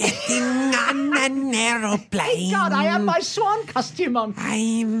I'm getting on an aeroplane. God, I have my swan costume on.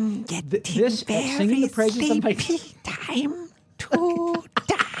 I'm getting this very singing the praises of my sleepy. Time to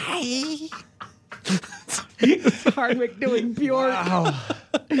die. Hardwick doing Bjork. Wow,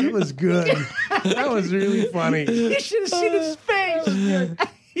 that was good. That was really funny. You should have seen his face.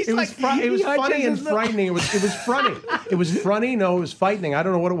 He's It was, like, it was he hunches funny and his little- frightening. It was funny. It was funny. No, it was frightening. I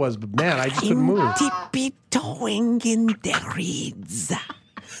don't know what it was, but man, I just couldn't I'm move. tippy-toeing in the reeds.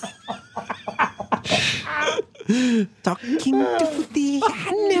 Talking to the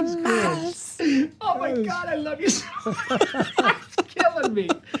animals. Oh my God, I love you so much. It's killing me.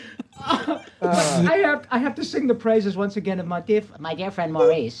 But I have to sing the praises once again of my dear friend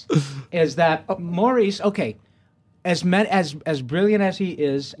Maurice. Is that Maurice? Okay, as brilliant as he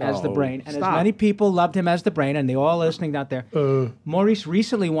is as the No, Brain, and stop. as many people loved him as the Brain, and they all listening out there. Maurice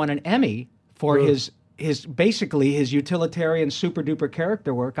recently won an Emmy for his basically his utilitarian super duper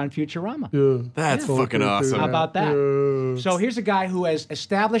character work on Futurama. That's fucking awesome. How about that? So here's a guy who has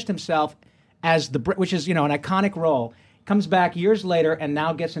established himself as which is an iconic role. Comes back years later and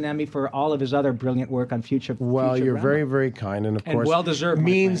now gets an Emmy for all of his other brilliant work on Well, you're Futurama. very, very kind, and of And course, well-deserved, my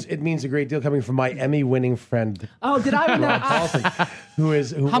It means a great deal coming from my Emmy-winning friend Oh, did I? Rob Paulson,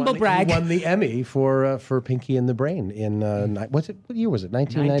 who Humble brag. won the Emmy for Pinky and the Brain in what year was it?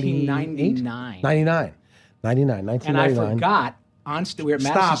 1998? 1999. 99, And I 1999. forgot, we were at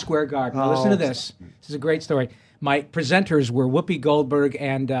Madison Stop. Square Garden. Oh, Listen to this. This is a great story. My presenters were Whoopi Goldberg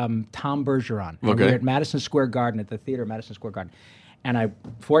and Tom Bergeron. And Okay. we were at Madison Square Garden, at the theater at Madison Square Garden. And I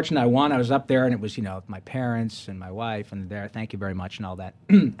won. I was up there, and it was, my parents and my wife, and there, thank you very much, and all that.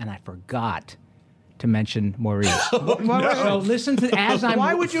 And I forgot to mention Maurice. So listen to, as I'm...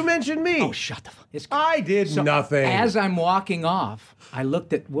 Why would you mention me? Oh, shut the fuck. I did nothing. As I'm walking off, I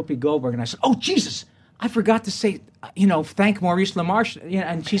looked at Whoopi Goldberg and I said, "Oh Jesus, I forgot to say, thank Maurice LaMarche."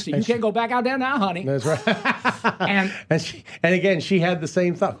 And she said, "You can't go back out there now, honey." That's right. And and again, she had the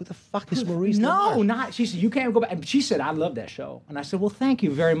same thought. Who the fuck is Maurice? no, LaMarche? not. She said, "You can't go back." And she said, "I love that show." And I said, "Well, thank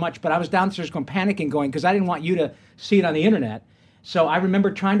you very much." But I was downstairs panicking, because I didn't want you to see it on the internet. So I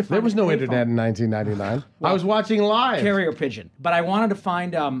remember trying to find. There was a no payphone. internet in 1999. I was watching live. Carrier pigeon. But I wanted to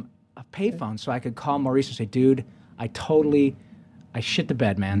find a payphone so I could call Maurice and say, "Dude, I shit the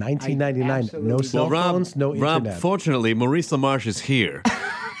bed, man." 1999. No cell phones, no Rob, internet. fortunately, Maurice LaMarche is here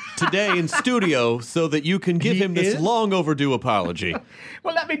today in studio so that you can give He him this is? long overdue apology.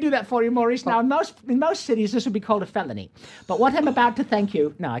 Well, let me do that for you, Maurice. Now, in most cities, this would be called a felony. But what I'm about to thank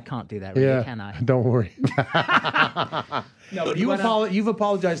you... No, I can't do that, really, Yeah, can I? don't worry. No, but You've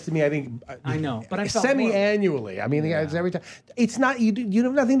apologized to me, I think. I know, but I felt semi-annually. I mean, it's every time. It's not you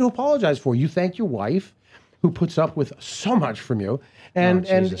have nothing to apologize for. You thank your wife, who puts up with so much from you, and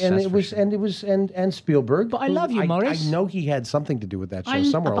Jesus, that's for sure. and Spielberg. But I who love you, Maurice. I know he had something to do with that show I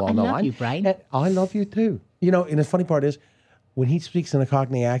somewhere along the love line. you, Brian. And I love you too. And the funny part is, when he speaks in a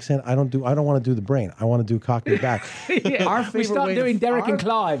Cockney accent, I don't want to do the brain. I want to do Cockney back. Yeah. We stopped doing Derek and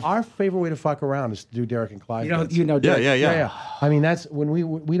Clive. Our favorite way to fuck around is to do Derek and Clive. You know, Derek. Yeah. I mean, that's when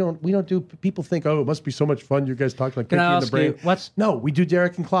we don't do. People think, oh, it must be so much fun. You guys talk like Can Pinky I and the ask Brain. you, No, we do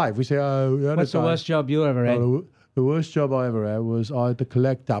Derek and Clive. We say, what's the worst job you ever had? The worst job I ever had was I had to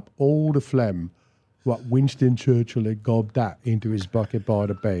collect up all the phlegm what Winston Churchill had gobbed that into his bucket by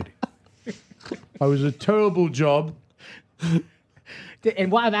the bed. It was a terrible job.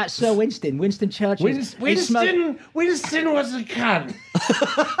 And what about Sir Winston? Winston Churchill. Winston was a cunt.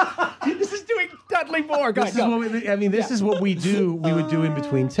 This is doing Dudley Moore. This is what we do. We would do in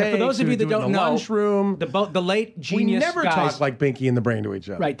between takes. For those of you that don't know, lunchroom. the late genius we never guys, talk like Pinky and the Brain to each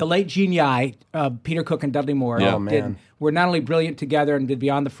other. Right, the late genii, Peter Cook and Dudley Moore, Yeah. Oh, man. were not only brilliant together and did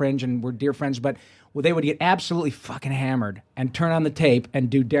Beyond the Fringe and were dear friends, but they would get absolutely fucking hammered and turn on the tape and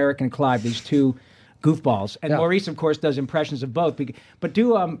do Derek and Clive, these two goofballs. And Maurice, of course, does impressions of both. But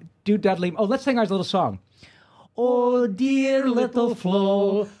do Dudley. Oh, let's sing our little song. Oh, dear little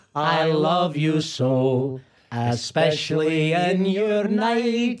Flo, I love you so, especially in your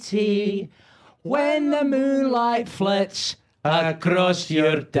nightie, when the moonlight flits across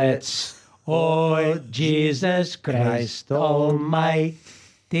your tits. Oh, Jesus Christ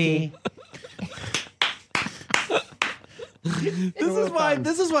Almighty.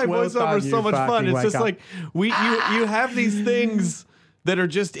 This is why Well voiceover done, is so you much fun. fucking It's just wacko. like you have these things that are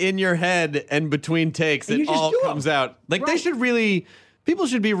just in your head and between takes And you it just all do 'em. comes out. Like they Right. should really people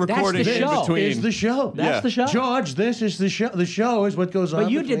should be recording the in show. between. Is the show. That's the show. George, this is the show. The show is what goes on.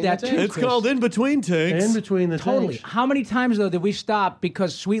 But you did between that the too, takes. It's called in between takes. In between the Totally. takes. How many times, though, did we stop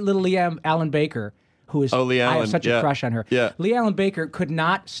because sweet little Allen Baker, who is, Lee I Allen, have such yeah. a crush on her. Yeah. Lee Allen Baker could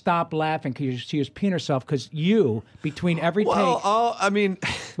not stop laughing because she was peeing herself because you, between every take, I mean,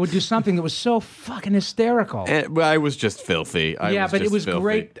 would do something that was so fucking hysterical. I was just filthy. It was filthy.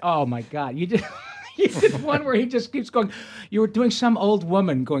 great. Oh, my God. You did... You did one where he just keeps going. You were doing some old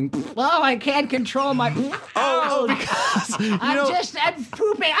woman going, oh, I can't control my... Oh, because I'm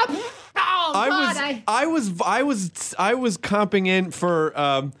pooping. I was comping in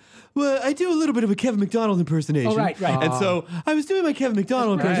for. Well, I do a little bit of a Kevin McDonald impersonation. Oh, right. And so I was doing my Kevin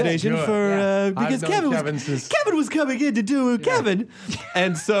McDonald impersonation Good. for because I've known Kevin was coming in to do Kevin,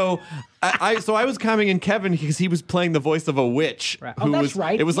 and so I was coming in Kevin because he was playing the voice of a witch. Right. Oh, that's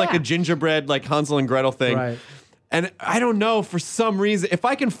right. It was like Yeah. a gingerbread, like Hansel and Gretel thing. Right. And I don't know, for some reason, if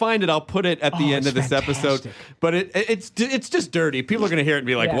I can find it, I'll put it at the end it's of this episode. fantastic. But it's just dirty. People are going to hear it and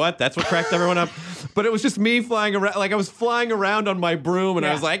be like, Yeah. what? That's what cracked everyone up? But it was just me flying around. Like, I was flying around on my broom, and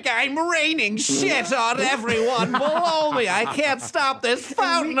I was like, I'm raining shit on everyone below me. I can't stop this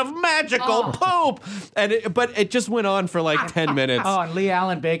fountain of magical poop. But it just went on for like 10 minutes. Oh, and Lee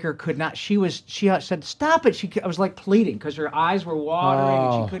Allen Baker could not. She said, "Stop it!" I was like pleading because her eyes were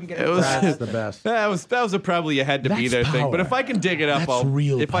watering and she couldn't get it. That's the best. That was probably a had to be That's there thing. But power. if I can dig it up, That's I'll.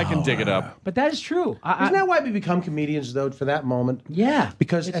 real If I can dig it up. But that is true. Isn't that why we become comedians, though, for that moment? Yeah,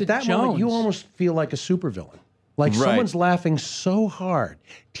 Because it's at a that moment, you Jones. almost feel like a supervillain. Like Right. someone's laughing so hard,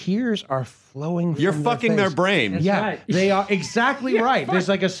 tears are flowing You're from fucking their their face. brain. That's Yeah, right. they are exactly right. There's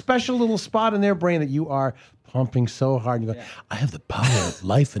like a special little spot in their brain that you are pumping so hard. You go, I have the power of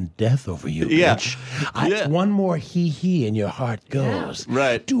life and death over you, Yeah. bitch. Yeah. One more hee and your heart goes.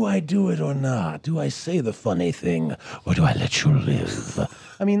 Right. Do I do it or not? Do I say the funny thing or do I let you live?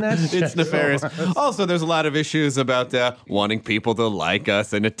 I mean, that's It's just nefarious. so- Also, there's a lot of issues about wanting people to like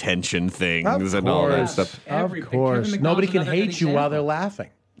us and attention things Of and all that course. stuff. Of Kevin course. McDonald's Nobody can another good hate you while example. they're laughing.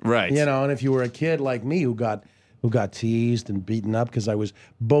 Right. You know, and if you were a kid like me who got teased and beaten up because I was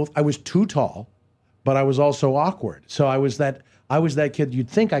too tall, but I was also awkward. So I was that kid you'd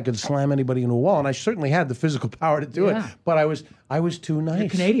think I could slam anybody into a wall, and I certainly had the physical power to do it. Yeah. But I was too nice. You're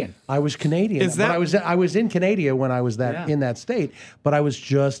Canadian. I was Canadian. Is that- But I was in Canada when I was in that state, but I was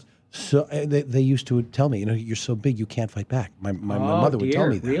just so they used to tell me, you're so big you can't fight back. My mother would tell dear,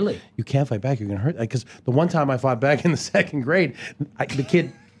 me that. really? You can't fight back. You're gonna hurt. Because the one time I fought back in the second grade, the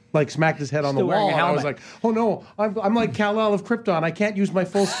kid like smacked his head on the Still wearing wall, a and I was helmet. like, "Oh no, I'm like Kal-El of Krypton. I can't use my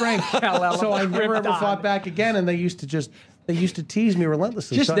full strength." So I never ever Krypton. fought back again. And they used to tease me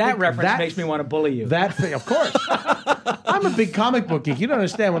relentlessly. Just So I that think reference makes me want to bully you. Of course. I'm a big comic book geek. You don't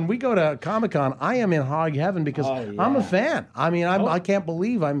understand. When we go to Comic-Con, I am in hog heaven because I'm a fan. I mean, I can't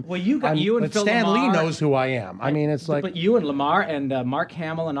believe I'm. Well, you I'm- and Phil Stan Lee Lamar- knows who I am. I mean, it's like but you and Lamar and Mark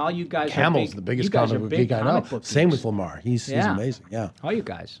Hamill and all you guys. Hamill's are big, the biggest you guys comic are book big geek I know. comic book Same geeks. with Lamar. He's Yeah. amazing. Yeah. All you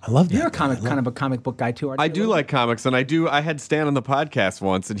guys. I love that You're a guy. kind of a comic book guy too, aren't you? I do like comics, and I had Stan on the podcast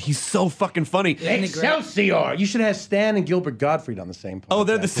once, and he's so fucking funny. Isn't he great? Excelsior! You should have Stan and Gilbert Gottfried on the same podcast. Oh,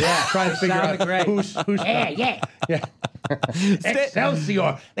 they're the same. Trying to figure Sounded out great. who's Yeah. yeah.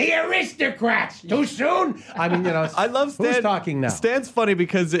 Excelsior, the aristocrats. Too soon? I mean, I love Stan. Who's talking now? Stan's funny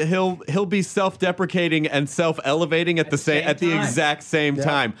because he'll be self-deprecating and self-elevating at the exact same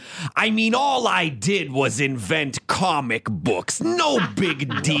time. I mean, all I did was invent comic books. No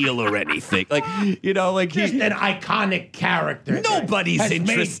big deal or anything. Like Just an iconic character. Nobody's has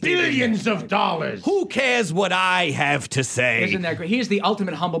interested made in billions of dollars. Who cares what I have to say? Isn't that great? He is the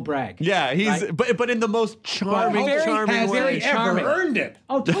ultimate humble brag. Yeah, he's right? but in the most charming Has way. he ever earned it?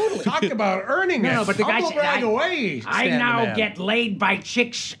 Oh, totally. Talk about earning it. No, but the guy Humble said, brag away. I Stan the now man. get laid by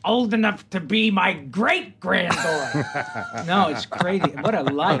chicks old enough to be my great granddaughter. No, it's crazy. What a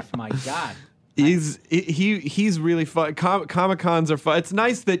life, my God. He's really fun. Comic Cons are fun. It's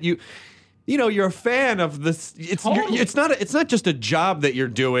nice that you're a fan of this. It's not just a job that you're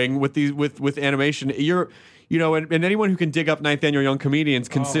doing with animation. And anyone who can dig up Ninth Annual Young Comedians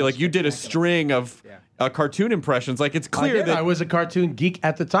can see you did a string of cartoon impressions. Like it's clear that I was a cartoon geek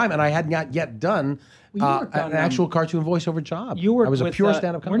at the time, and I had not yet done an actual cartoon voiceover job. I was a pure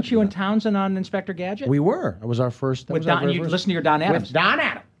stand-up comedy. Weren't you and Townsend on Inspector Gadget? We were. It was our first. With Don, you listen to your Don Adams. With Don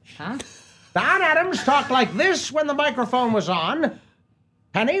Adams. Huh? Don Adams talked like this when the microphone was on.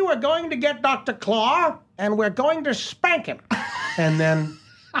 Penny, we're going to get Dr. Claw, and we're going to spank him. And then,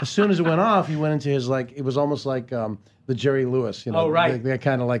 as soon as it went off, he went into his, it was almost like the Jerry Lewis, Oh, right. That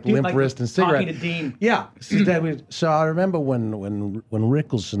kind of limp wrist and cigarette. Talking to Dean. Yeah. So I remember when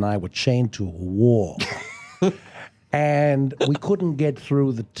Rickles and I were chained to a wall. And we couldn't get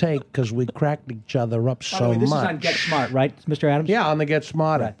through the take because we cracked each other up so much. This is on Get Smart, right, Mr. Adams? Yeah, on the Get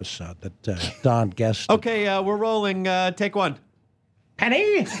Smart episode that Don guested. Okay, we're rolling. Take one.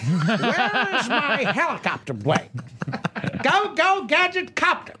 Penny, where is my helicopter blade? Go, Gadget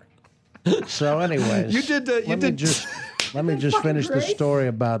Copter. So, anyways, Let me just finish the story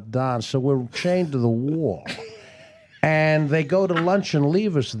about Don. So we're chained to the wall, and they go to lunch and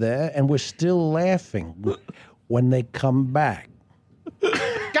leave us there, and we're still laughing when they come back.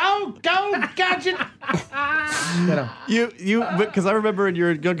 Go, Gadget. Because I remember in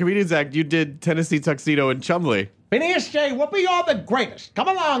your Young Comedians Act, you did Tennessee Tuxedo and Chumley. Phineas J. Whoopi, you're the greatest. Come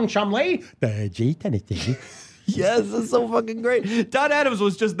along, Chumley. Tennessee. Yes, it's so fucking great. Don Adams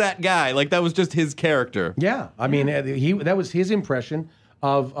was just that guy. That was just his character. Yeah, I mean, that was his impression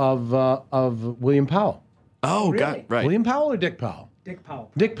of William Powell. Oh, really? God, right. William Powell or Dick Powell? Dick Powell.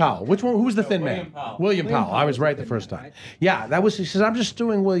 Dick Powell. Which one? Who was the thin William man? Powell. William Powell. I was right the first time. Right? Yeah, that was. He says, "I'm just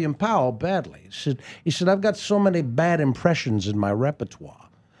doing William Powell badly." He said, "I've got so many bad impressions in my repertoire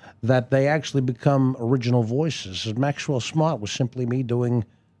that they actually become original voices." And Maxwell Smart was simply me doing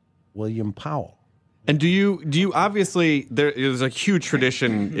William Powell. And do you obviously there's a huge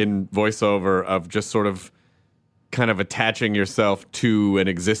tradition in voiceover of just sort of kind of attaching yourself to an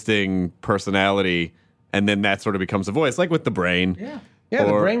existing personality, and then that sort of becomes a voice, like with The Brain. Yeah. The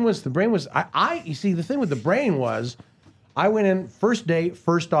brain was. You see, the thing with The Brain was, I went in first day,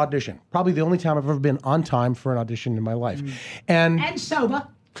 first audition. Probably the only time I've ever been on time for an audition in my life, And sober.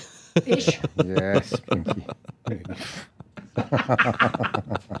 Ish. Yes, Pinky.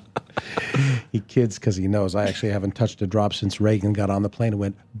 He kids because he knows I actually haven't touched a drop since Reagan got on the plane and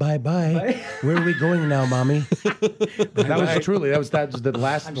went, bye. Where are we going now, Mommy? That was the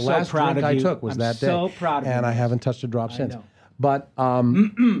last proud drink of I you. took was I'm that day. so proud of you. And I haven't touched a drop since. know. But so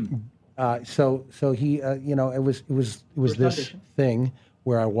he it was First this audition. thing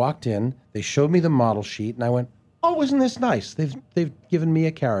where I walked in, they showed me the model sheet, and I went, "Oh, isn't this nice? They've given me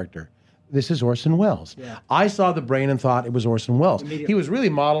a character. This is Orson Welles." Yeah. I saw The Brain and thought it was Orson Welles. Immediately. He was really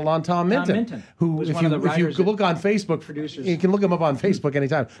modeled on Tom Minton. Minton, who, was if one you of the writers could look on Facebook, producers. you can look him up on Facebook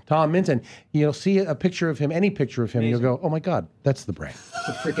anytime. Tom Minton. You'll see a picture of him, any picture of him, and you'll go, "Oh my God, that's The Brain." It's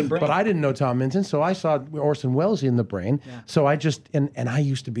a freaking Brain. But I didn't know Tom Minton, so I saw Orson Welles in The Brain. Yeah. So I just and I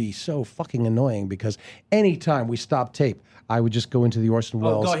used to be so fucking annoying because anytime we stopped tape, I would just go into the Orson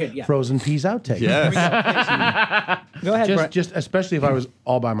Welles go ahead, yeah. Frozen Peas outtake. Yes. Go ahead, Brett. Just especially if I was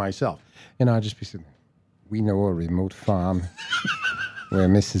all by myself. And I'd just be sitting there. "We know a remote farm where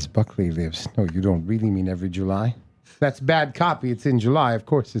Mrs. Buckley lives." "No, you don't really mean every July?" "That's bad copy. It's in July. Of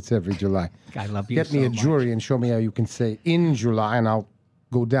course it's every July." I love you Get me so a much. jury and show me how you can say "in July" and I'll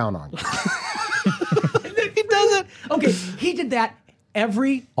go down on you. He does it. Okay, he did that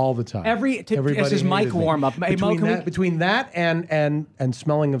All the time. as his mic hated me. warm up. Between that and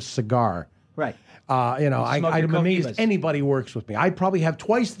smelling of cigar. Right. I'm amazed Cokebas. anybody works with me. I'd probably have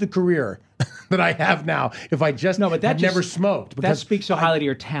twice the career that I have now if I just had never smoked. That speaks so highly to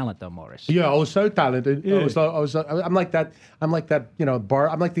your talent, though, Morris. Yeah, I was so talented. Yeah. I'm like that. I'm like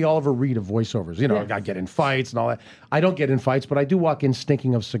the Oliver Reed of voiceovers. I get in fights and all that. I don't get in fights, but I do walk in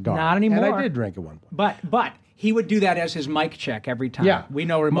stinking of cigar. Not anymore. And I did drink at one point. But He would do that as his mic check every time. Yeah, we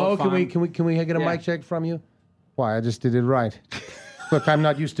know remote. Mo, can we get a Yeah. mic check from you? Why? I just did it right. Look, I'm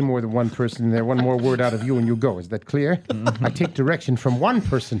not used to more than one person in there. One more word out of you and you go. Is that clear? I take direction from one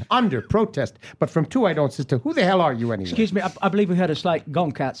person under protest, but from two I don't. Sister, who the hell are you anyway? Excuse me, I believe we heard a slight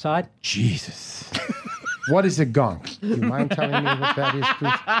gonk outside. Jesus. What is a gonk? Do you mind telling me what that is,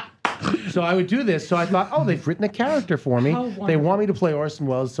 please? So I would do this. So I thought, oh, they've written a character for me. How They wonderful. want me to play Orson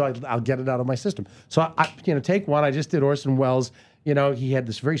Welles, so I'll get it out of my system. So take one. I just did Orson Welles. He had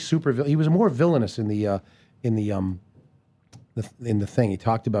this very he was more villainous in the thing. He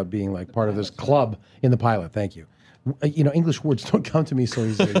talked about being like part of this club in the pilot. Thank you. English words don't come to me so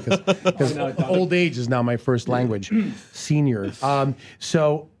easily because old age is now my first language. Senior.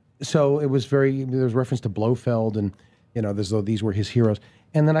 So it was there was reference to Blofeld and as though these were his heroes.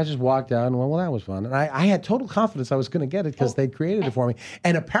 And then I just walked out and went, well, that was fun. And I had total confidence I was going to get it because they'd created it for me.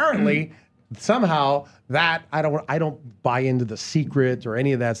 And apparently, somehow that I don't buy into The Secret or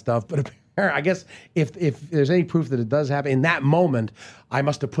any of that stuff, but I guess if there's any proof that it does happen in that moment, I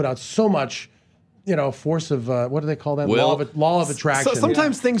must have put out so much, force of what do they call that? Law of attraction. So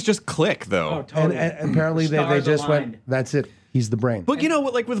sometimes things just click, though. Oh, totally. And apparently they Stars just aligned. went, that's it. He's the brain. But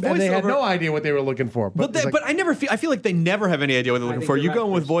like with voiceover, And they had no idea what they were looking for. But, But I never feel. I feel like they never have any idea what they're looking think for. you're You right, go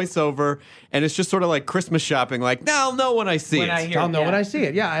in with voiceover, and it's just sort of like Christmas shopping. Like, now I'll know when I see When it. I hear I'll know yeah. when I see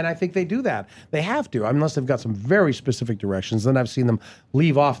it. Yeah, and I think they do that. They have to, unless they've got some very specific directions. Then I've seen them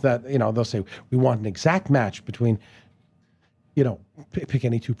leave off that. They'll say we want an exact match between. Pick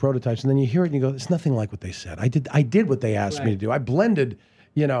any two prototypes, and then you hear it and you go, it's nothing like what they said. I did what they asked me to do. I blended,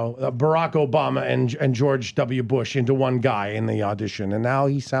 Barack Obama and George W. Bush into one guy in the audition, and now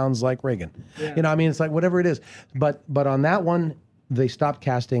he sounds like Reagan. Yeah. It's like whatever it is. But on that one, they stopped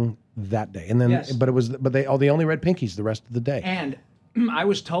casting that day, and then Yes. they only read Pinkies the rest of the day. And I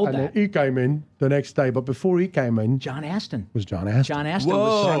was told And that then he came in the next day, but before he came in, John Aston. was John Aston. John Aston Whoa.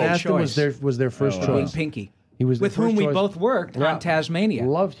 was John their Aston choice. was their first for being choice. Pinky. He was with the first whom we choice. both worked Yeah. on Tasmania.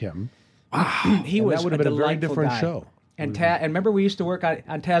 Loved him. He And was that would have been a very delightful different guy. show. And remember, we used to work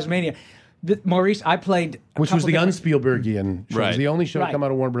on Tasmania. Maurice, I played, Which was the un-Spielbergian show. It Right. was the only show Right. to come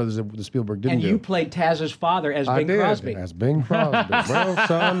out of Warner Brothers that the Spielberg didn't and do. you played Taz's father as I Bing did, Crosby. as Bing Crosby. Well,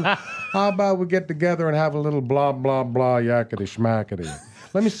 son, how about we get together and have a little blah, blah, blah, yakety schmackety.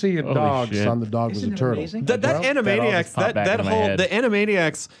 Let me see your Holy dog, shit. son. The dog Isn't was a it turtle. amazing? That all Animaniacs, just popped back that in my whole head. the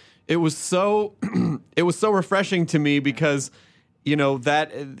Animaniacs, it was so refreshing to me because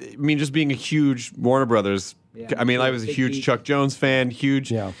just being a huge Warner Brothers. Yeah. I mean, I was a Big huge geek. Chuck Jones fan.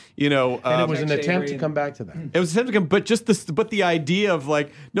 Huge, Yeah. And And it was an Tex attempt Avery to come back to that. It was significant, but the idea of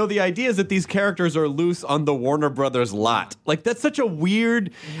the idea is that these characters are loose on the Warner Brothers lot. Like, that's such a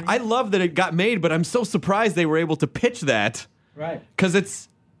weird. I love that it got made, but I'm so surprised they were able to pitch that Right. because it's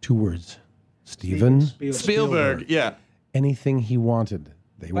 2 words. Steven Spielberg. Yeah. Anything he wanted,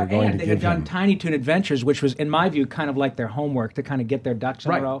 they were going to they had give done him. Tiny Toon Adventures, which was, in my view, kind of like their homework to kind of get their ducks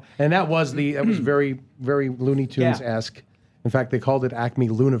in a row. And that was very, very Looney Tunes-esque. In fact, they called it Acme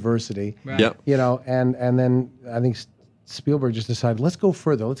Looniversity. Right. Yep. And then I think Spielberg just decided, let's go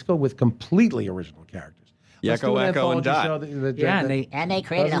further. Let's go with completely original characters. Let's Yakko, do an Wakko, and anthology Dot. show that Yeah, and And they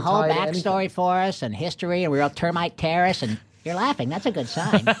created a doesn't whole tie to anything. backstory for us and history, and we were on Termite Terrace, and you're laughing. That's a good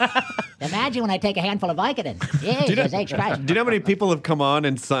sign. Imagine when I take a handful of Vicodin. Jesus H. Christ. Do you know how many people have come on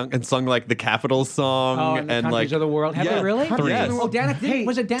and sung like the Capitol song Oh, and the and countries like of the world. Have they really? Yes. Oh, Danica.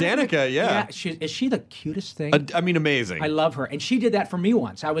 Was it Danica? Danica, yeah. Is she the cutest thing? I mean, amazing. I love her. And she did that for me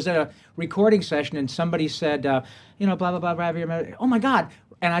once. I was at a recording session and somebody said, blah, blah, blah, blah. Oh, my God.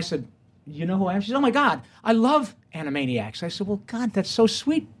 And I said, you know who I am? She said, oh, my God, I love Animaniacs. I said, well, God, that's so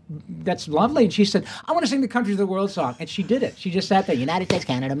sweet. That's lovely. And she said, I want to sing the Countries of the World song. And she did it. She just sat there. United States,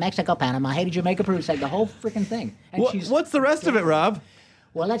 Canada, Mexico, Panama, Haiti, Jamaica, Peru, said the whole freaking thing. And What's the rest of it, Rob?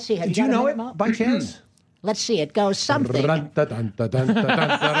 Well, let's see. Do you know it by chance? Let's see. It goes something.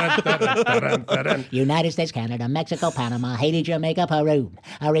 United States, Canada, Mexico, Panama, Haiti, Jamaica, Peru,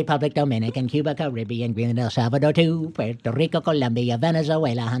 Republic Dominican, Cuba, Caribbean, Grenada, El Salvador, too, Puerto Rico, Colombia,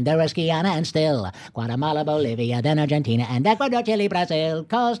 Venezuela, Honduras, Guyana, and still Guatemala, Bolivia, then Argentina, and Ecuador, Chile, Brazil,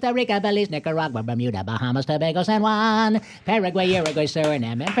 Costa Rica, Belize, Nicaragua, Bermuda, Bahamas, Tobago, San Juan, Paraguay, Uruguay,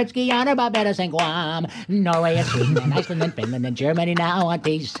 Suriname, and French Guiana, Barbados, and Guam, Norway, and Sweden, and Iceland, and Finland, and Germany now on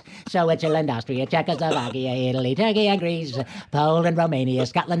peace. Switzerland, Austria, Czechoslovakia, Slovakia, Italy, Turkey and Greece, Poland, Romania,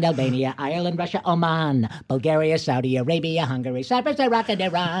 Scotland, Albania, Ireland, Russia, Oman, Bulgaria, Saudi Arabia, Hungary, Cyprus, Iraq, and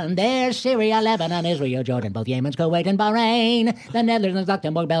Iran. There's Syria, Lebanon, Israel, Jordan, both Yemen, Kuwait, and Bahrain. The Netherlands,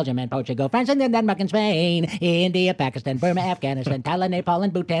 Luxembourg, Belgium, and Portugal, France, and then Denmark and Spain. India, Pakistan, Burma, Afghanistan, Thailand, Nepal,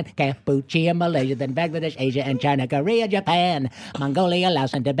 and Bhutan, Cambodia, Malaysia, then Bangladesh, Asia, and China, Korea, Japan, Mongolia,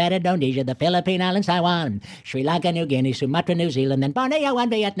 Laos, and Tibet, Indonesia, the Philippine Islands, Taiwan, Sri Lanka, New Guinea, Sumatra, New Zealand, then Borneo and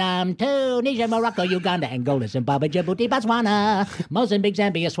Vietnam, Tunisia, Morocco, Uganda, Angola, Zimbabwe, Djibouti, Botswana, Mozambique,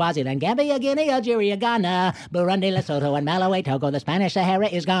 Zambia, Swaziland, Gambia, Guinea, Algeria, Ghana, Burundi, Lesotho, and Malawi, Togo. The Spanish Sahara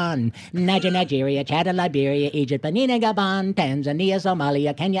is gone. Niger, Nigeria, Chad, and Liberia, Egypt, Benin, and Gabon, Tanzania,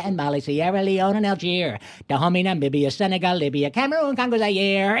 Somalia, Kenya, and Mali, Sierra Leone, and Algeria, Dahomey, Namibia, Senegal, Libya, Cameroon, Congo,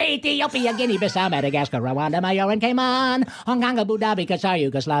 Zaire, Ethiopia, Guinea-Bissau, Madagascar, Rwanda, Major, and Cayman, Hong Kong, Abu Dhabi, Qatar,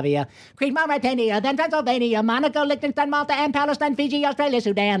 Yugoslavia, Crete, Mauritania, then Transylvania, Monaco, Liechtenstein, Malta, and Palestine, Fiji, Australia,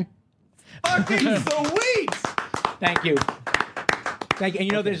 Sudan. Fucking sweet! Thank you. Thank you. And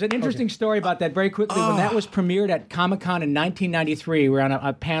you know, there's an interesting story about that very quickly. When that was premiered at Comic-Con in 1993, we were on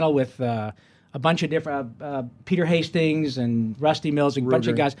a panel with a bunch of different, Peter Hastings and Rusty Mills, and a bunch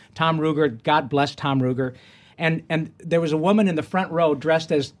of guys, Tom Ruger, God bless Tom Ruger. And there was a woman in the front row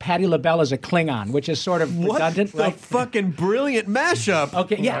dressed as Patti LaBelle as a Klingon, which is sort of redundant. What the fucking brilliant mashup.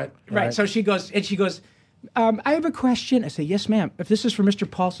 Okay, yeah, right. So she goes, I have a question. I say, yes, ma'am. If this is for Mr.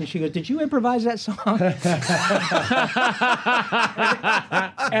 Paulson, she goes, did you improvise that song?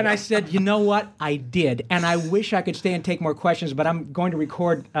 And I said, you know what? I did. And I wish I could stay and take more questions, but I'm going to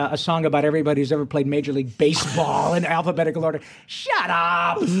record a song about everybody who's ever played Major League Baseball in alphabetical order. Shut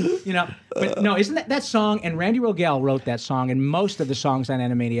up! You know, but no, isn't that song? And Randy Rogel wrote that song and most of the songs on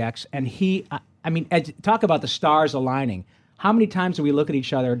Animaniacs. And he, I mean, talk about the stars aligning. How many times do we look at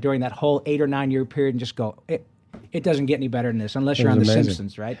each other during that whole 8 or 9 year period and just go, it doesn't get any better than this, unless you're on The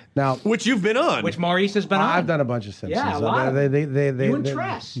Simpsons, right? Now, which you've been on. Which Maurice has been on. I've done a bunch of Simpsons. Yeah, a lot. You and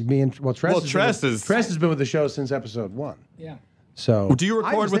Tress. Tress has been with the show since episode 1. Yeah. So, do you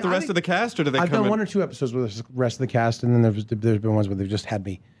record with the rest of the cast, or do they I've come done in? 1 or 2 episodes with the rest of the cast, and then there's been ones where they've just had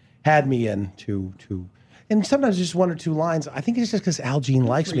me in to. And sometimes just 1 or 2 lines. I think it's just because Al Jean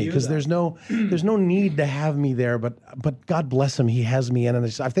likes me, because there's no need to have me there. But God bless him, he has me in, and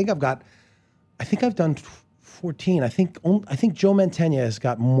I think I've done 14. I think Joe Mantegna has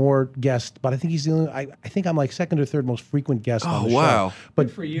got more guests, but I think he's the only. I think I'm like second or third most frequent guest on the show.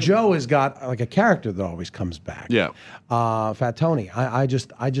 But Joe has got like a character that always comes back. Yeah, Fat Tony.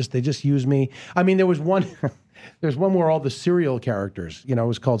 They just use me. I mean, there was one. There's one where all the serial characters, it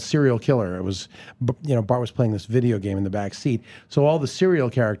was called Serial Killer. It was, Bart was playing this video game in the back seat. So all the serial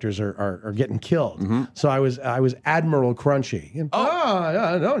characters are getting killed. Mm-hmm. So I was Admiral Crunchy.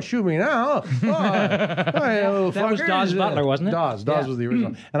 Don't shoot me now. That was Dawes Butler, wasn't it? Dawes was the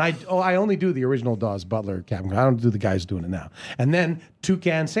original. And I only do the original Dawes Butler Captain. I don't do the guys doing it now. And then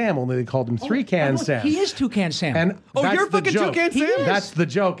Toucan Sam, only they called him Three-Can Sam. He is Toucan Sam. And you're fucking Toucan Sam? That's the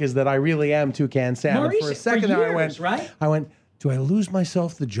joke, is that I really am Toucan Sam. Maurice, and for a second right? I went, do I lose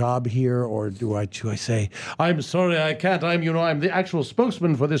myself the job here, or do I say, I'm sorry, I can't. I'm the actual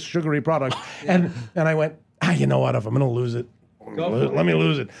spokesman for this sugary product. And I went, you know what? If I'm going to lose it, let me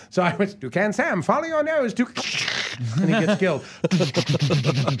lose it. So I went, Toucan Sam, follow your nose, and he gets killed.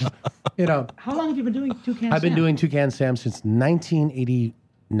 How long have you been doing Toucan Sam? I've been doing Toucan Sam since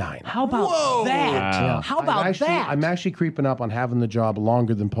 1989. How about that? Yeah. How about that? I'm actually creeping up on having the job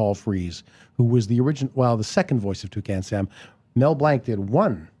longer than Paul Frees, who was the second voice of Toucan Sam. Mel Blanc did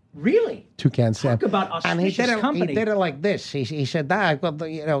one. Really? Toucan Sam. Talk about auspicious company. He did it like this. He said,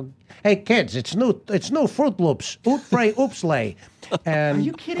 hey kids, it's new Fruit Loops, oot frey oops lay. And, are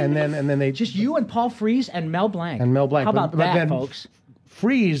you kidding and me? Then and then they just you and Paul Frees and Mel Blanc. And Mel Blanc. How about that, then folks?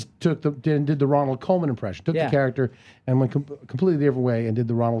 Frees did the Ronald Colman impression. Took the character and went completely the other way and did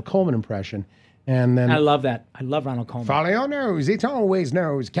the Ronald Colman impression. And then I love that. I love Ronald Colman. Follow your nose. It always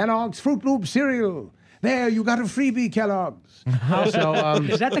knows. Kellogg's Fruit Loop cereal. There, you got a freebie, Kellogg's.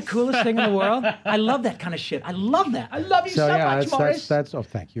 Is that the coolest thing in the world? I love that kind of shit. I love that. I love you so much, Maurice.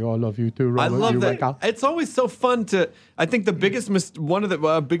 Thank you. I love you too, Robert. I love that. It's always so fun to. I think the biggest one of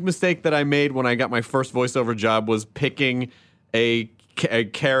the big mistake that I made when I got my first voiceover job was picking a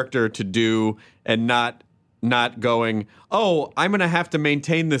character to do and not going, I'm going to have to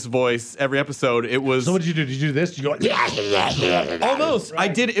maintain this voice every episode. It was. So what did you do? Did you do this? Did you go? Almost. Right. I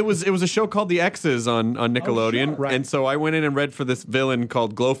did. It was a show called The X's on Nickelodeon. Oh, sure. Right. And so I went in and read for this villain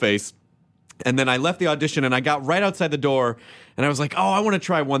called Glowface. And then I left the audition and I got right outside the door and I was like, I want to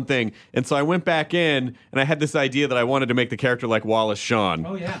try one thing. And so I went back in and I had this idea that I wanted to make the character like Wallace Shawn.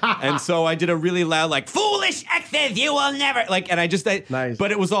 Oh, yeah. And so I did a really loud, like, foolish X's, you will never, like, and nice.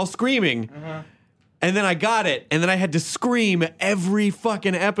 But it was all screaming. Uh-huh. And then I got it, and then I had to scream every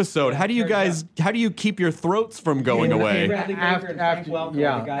fucking episode. How do you keep your throats from going away? After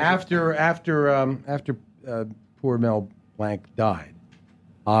poor Mel Blanc died,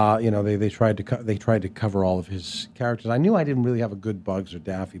 they tried to cover all of his characters. I knew I didn't really have a good Bugs or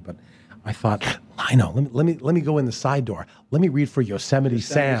Daffy, but I thought, I know. Let me go in the side door. Let me read for Yosemite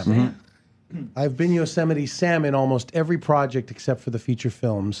Sam. Mm-hmm. I've been Yosemite Sam in almost every project except for the feature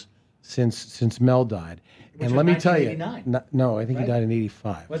films since Mel died. And let me tell you, no, I think he died in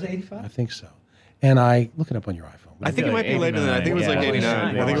 85. Was it 85? I think so. And I look it up on your iPhone. I think it might be later than that. I think it was like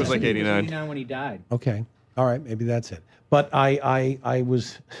 89. I think it was like 89. 89 when he died. Okay. All right, maybe that's it. But I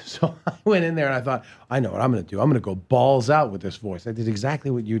went in there and I thought, I know what I'm going to do. I'm going to go balls out with this voice. I did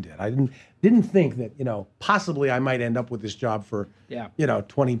exactly what you did. I didn't think that possibly I might end up with this job for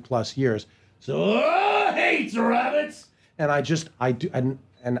 20 plus years. So hates rabbits, and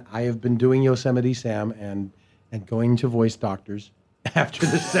I have been doing Yosemite Sam and going to voice doctors after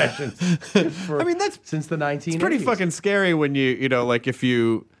the sessions. Since the 1980s. It's pretty fucking scary when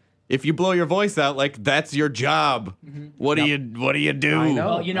if you blow your voice out, like that's your job. Mm-hmm. What do you do? I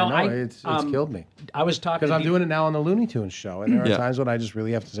know. Well, it's killed me. I was talking because I'm doing it now on the Looney Tunes show, and there are times when I just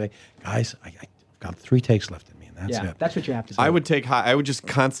really have to say, guys, I got 3 takes left in me, and that's it. That's what you have to say. I would just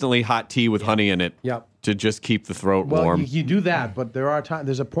constantly hot tea with honey in it. Yep. To just keep the throat warm. You do that, but there are times.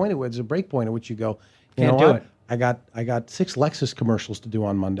 There's a break point at which you go, Can't do it. I got 6 Lexus commercials to do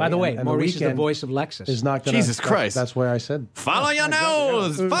on Monday. By the way, Maurice is the voice of Lexus. Is not gonna, Jesus Christ. That's why I said follow your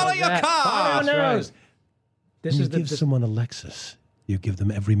nose, follow your car. Follow your nose. This when you give someone a Lexus, you give them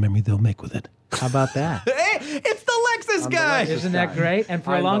every memory they'll make with it. How about that? Hey, it's the Lexus guy. Isn't that great? And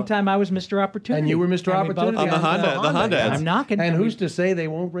for a long time, I was Mr. Opportunity. And you were Mr. Opportunity on the Honda. I'm knocking. And who's to say they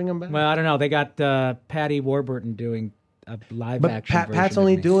won't bring him back? Well, I don't know. They got Patty Warburton doing a live action version. But Pat's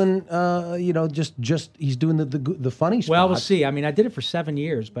only doing, just he's doing the funny spots. Well, we'll see. I mean, I did it for 7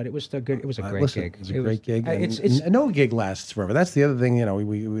 years, but it was still good. It was a great gig. It was a great gig. And no gig lasts forever. That's the other thing.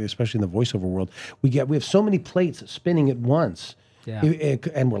 We especially in the voiceover world, we have so many plates spinning at once. Yeah.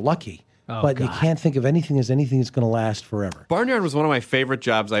 And we're lucky. Oh, but God. You can't think of anything as anything that's going to last forever. Barnyard was one of my favorite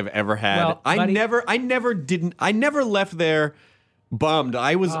jobs I've ever had. Well, I never left there bummed.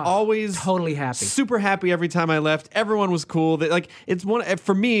 I was always totally happy, super happy every time I left. Everyone was cool.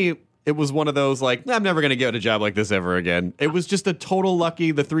 For me. It was one of those I'm never going to get a job like this ever again. It was just a total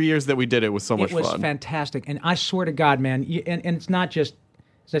lucky. The 3 years that we did it was so much fun. It was fantastic, and I swear to God, man, and it's not just,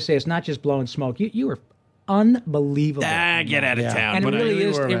 as I say, it's not just blowing smoke. You were unbelievable. Get out of town. And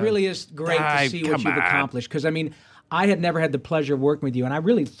it really is great to see what you've accomplished. Because, I mean, I had never had the pleasure of working with you, and I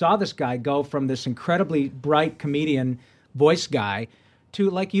really saw this guy go from this incredibly bright comedian voice guy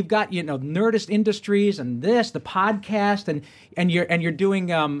to you've got Nerdist Industries and the podcast and you're doing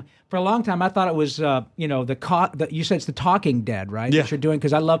for a long time I thought it was you said it's the Talking Dead, right? Yeah. That you're doing,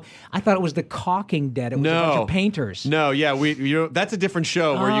 because I thought it was the Caulking Dead. It was a bunch of painters. No, yeah, that's a different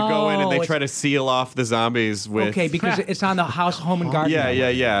show where you go in and they try to seal off the zombies with because it's on the Home and Garden.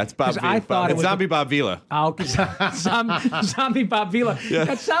 Yeah. It's Bob. I thought it's Zombie Bob Vila. Oh, Zombie Bob Vila. Yeah.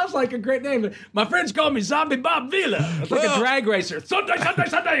 That sounds like a great name. My friends call me Zombie Bob Vila. It's like a drag racer.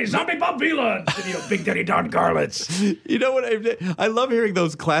 Sunday, Zombie Bob Vila. Big Daddy Don Garlitz. You know what? I love hearing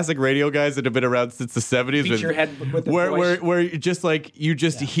those classic radio guys that have been around since the 70s. Beat your head with the voice. Where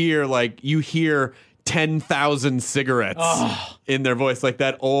you hear 10,000 cigarettes in their voice, like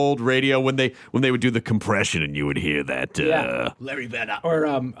that old radio when they would do the compression and you would hear that. Larry Vanna.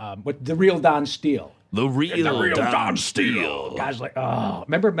 Or with the real Don Steele. The real Don Steele. Guys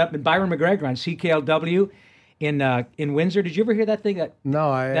remember Byron McGregor on CKLW in Windsor? Did you ever hear that thing?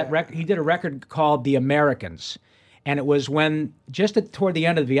 He did a record called The Americans. And it was toward the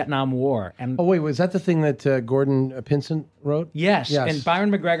end of the Vietnam War. And was that the thing that Gordon Pinson wrote? Yes. And Byron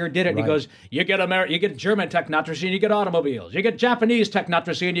McGregor did it. And he goes, you get German technocracy and you get automobiles. You get Japanese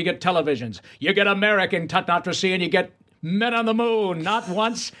technocracy and you get televisions. You get American technocracy and you get men on the moon, not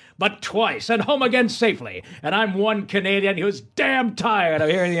once, but twice, and home again safely. And I'm one Canadian who's damn tired of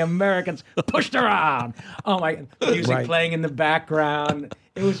hearing the Americans pushed around. Oh, my, music playing in the background.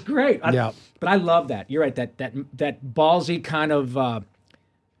 It was great. But I love that. You're right, that ballsy kind of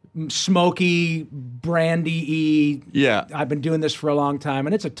smoky, brandy-y. Yeah. I've been doing this for a long time,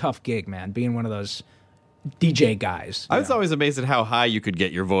 and it's a tough gig, man, being one of those DJ guys. I was always amazed at how high you could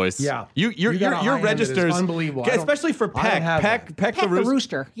get your voice. Yeah. Your registers, unbelievable. Especially for Peck the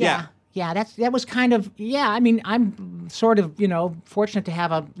Rooster. Yeah. That was kind of, I mean, I'm sort of, fortunate to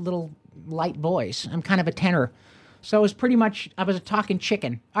have a little light voice. I'm kind of a tenor. So it was pretty much, I was a talking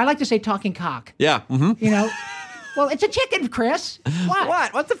chicken. I like to say talking cock. Yeah. Mm-hmm. Well, it's a chicken, Chris.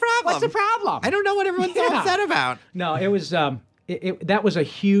 What? What's the problem? What's the problem? I don't know what everyone's so upset about. No, it was that was a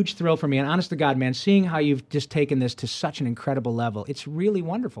huge thrill for me. And honest to God, man, seeing how you've just taken this to such an incredible level, it's really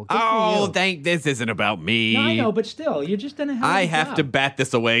wonderful. Good for you. This isn't about me. No, I know, but still, you're just in a hell of a I have job. to bat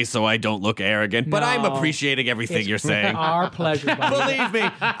this away so I don't look arrogant, but I'm No. appreciating everything It's you're saying. Our pleasure, buddy. Believe me,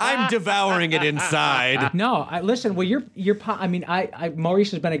 I'm devouring it inside. No, listen. Well,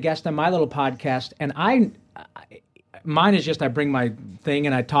 Maurice has been a guest on my little podcast, and mine is just I bring my thing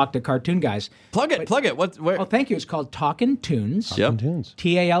and I talk to cartoon guys. Plug it. Oh, thank you. It's called Talkin' Tunes. Yep. Tunes.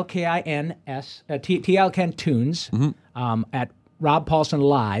 TALKINS. TLKN Tunes at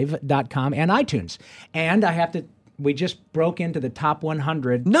RobPaulsonLive.com and iTunes. And we just broke into the top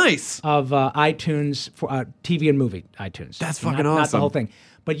 100. Nice. Of iTunes for TV and movie iTunes. That's fucking Not the awesome. whole thing.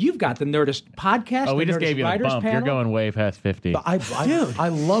 But you've got the Nerdist podcast. Oh, we the just Nerdist gave you a Writers bump. Panel. You're going way past 50. I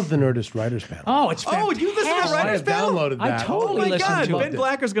love the Nerdist Writers Panel. Oh, it's fantastic. Oh, you listen to I Writers have Panel? downloaded that. I totally Oh my listened God, to Ben it.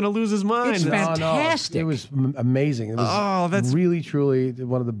 Blacker's gonna lose his mind. It's fantastic. It was amazing. It was that's really, truly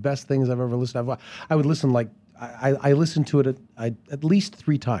one of the best things I've ever listened to. I would listen I listened to it at least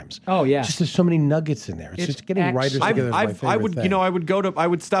 3 times. Oh yeah, just there's so many nuggets in there. It's just getting writers together. Is my favorite thing. I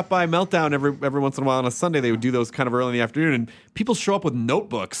would stop by Meltdown every once in a while on a Sunday. They would do those kind of early in the afternoon, and people show up with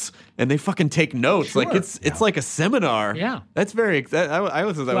notebooks and they fucking take notes. Sure. Like it's like a seminar. Yeah, that's very. I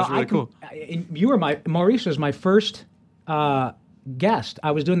listened to that. It was really cool. Maurice was my first guest.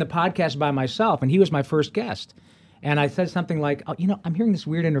 I was doing the podcast by myself, and he was my first guest. And I said something like, "Oh, I'm hearing this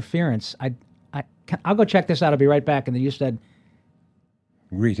weird interference. I'll go check this out. I'll be right back." And then you said,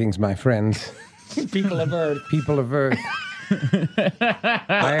 "Greetings, my friends, people of Earth. People of Earth.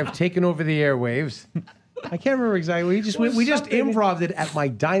 I have taken over the airwaves." I can't remember exactly. We just improv it at my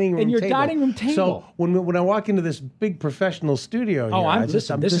dining room in your table. dining room table. So when I walk into this big professional studio, this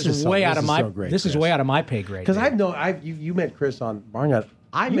is way out of my pay grade. Because you met Chris on Barnyard.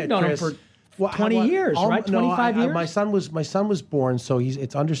 You've met known Chris him for 20 years, right? 25 years. My son was born, so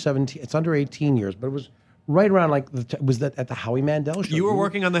it's under 17. It's under 18 years, but it was right around was that at the Howie Mandel show. You were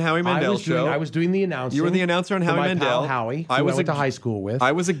working on the Howie Mandel show. I was doing the announcing. You were the announcer on Howie my Mandel. Pal Howie, who I went to high school with.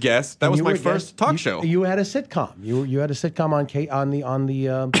 I was a guest. That was my first talk show. You had a sitcom. You had a sitcom on the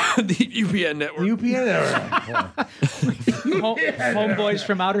the UPN network. UPN network. Homeboys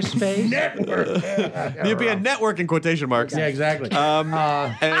from Outer Space. Network. The UPN network in quotation marks. Yeah, exactly.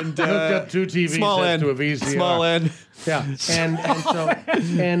 And hooked up 2 TV small sets end to a VCR. Small end. Yeah, and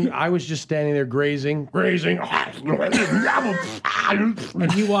I was just standing there grazing. And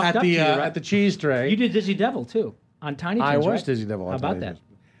you walked up to you, right? at the cheese tray. You did Dizzy Devil too on Tiny Toons, I was right? Dizzy Devil. How about that?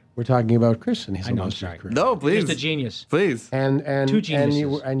 We're talking about Chris, and he's I know, sorry. Chris. No, please. Just a genius. Please. And 2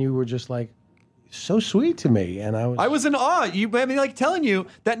 geniuses. and you were just like so sweet to me, and I was in awe. Like telling you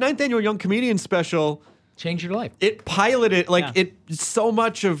that 9th annual Young Comedian special changed your life. It piloted so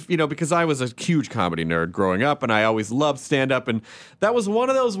much of, because I was a huge comedy nerd growing up and I always loved stand up, and that was one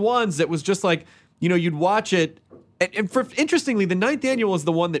of those ones that was just like, you'd watch it. And interestingly, the 9th annual is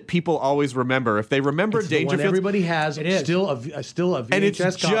the one that people always remember. If they remember it's Dangerfield, the one everybody has still a VHS and it's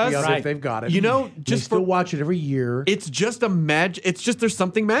copy of it if they've got it. They still watch it every year. It's just It's just there's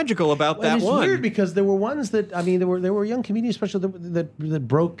something magical about that it's one. It's weird because there were ones that there were young comedians, especially that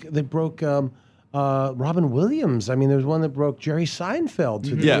broke Robin Williams. I mean, there was one that broke Jerry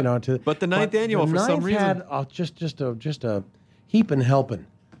Seinfeld. But the 9th annual for some reason had just a heap and helping.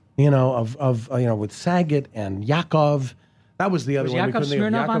 With Saget and Yakov. That was the other was one. Yakov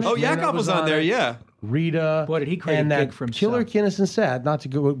Smirnoff on there? Oh, Yakov was on there, yeah. Rita. Boy, did he create and a that gig for himself. Killer Kinnison said, not to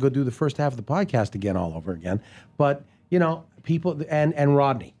go do the first half of the podcast again all over again, but, people, and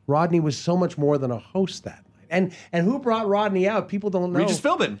Rodney. Rodney was so much more than a host that night. And who brought Rodney out? People don't know. Regis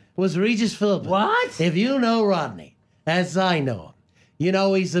Philbin. Was Regis Philbin. What? If you know Rodney, as I know him,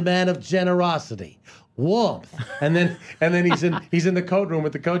 he's a man of generosity. Warmth, and then he's in the coat room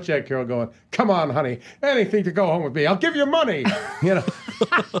with the coat check girl going, "Come on, honey, anything to go home with me. I'll give you money."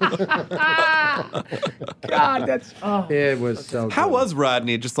 God, that's it was so. How good. was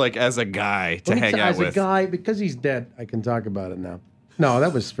Rodney just like as a guy to hang out with? As a guy, because he's dead, I can talk about it now. No,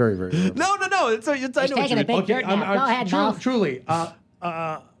 that was very, very. No. It's I know what you mean. Go ahead, Mo. Truly,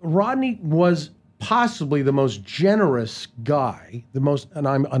 Rodney was possibly the most generous guy, and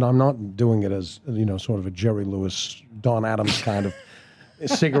I'm not doing it as sort of a Jerry Lewis, Don Adams kind of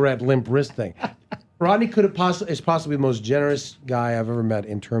cigarette limp wrist thing. Rodney is possibly the most generous guy I've ever met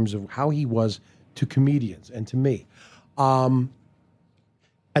in terms of how he was to comedians and to me.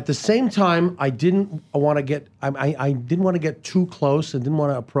 At the same time, I didn't want to get too close and didn't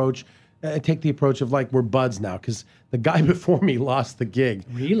want to approach take the approach of like we're buds now, because the guy before me lost the gig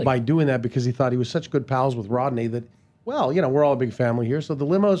by doing that because he thought he was such good pals with Rodney that, well, we're all a big family here, so the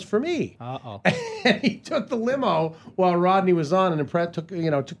limo's for me. Uh-oh. And he took the limo while Rodney was on, and Brett took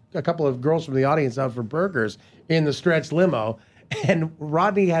a couple of girls from the audience out for burgers in the stretch limo. And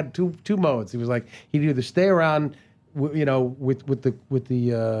Rodney had two modes. He was like, he'd either stay around, with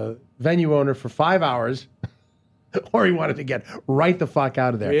the venue owner for 5 hours, or he wanted to get right the fuck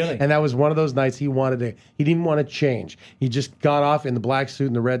out of there. Really? And that was one of those nights he didn't want to change. He just got off in the black suit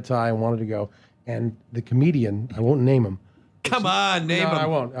and the red tie and wanted to go. And the comedian, I won't name him. Come on, name him. I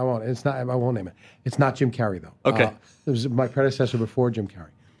won't. I won't name it. It's not Jim Carrey though. Okay. It was my predecessor before Jim Carrey,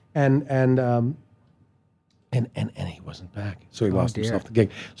 and he wasn't back, so he lost himself the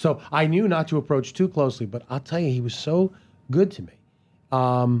gig. So I knew not to approach too closely, but I'll tell you, he was so good to me.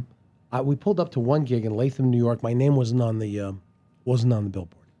 We pulled up to one gig in Latham, New York. My name wasn't on the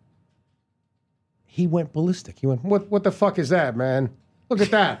billboard. He went ballistic. He went, "What the fuck is that, man? Look at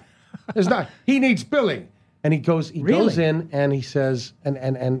that. There's not. He needs billing." And he goes in and he says,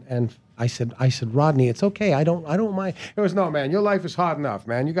 and I said, "Rodney, it's okay. I don't mind." He goes, "No, man, your life is hard enough,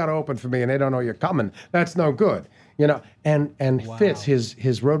 man. You got to open for me, and they don't know you're coming. That's no good, And Fitz,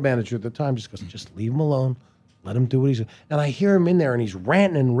 his road manager at the time, just goes, "Just leave him alone. Let him do what he's doing." And I hear him in there, and he's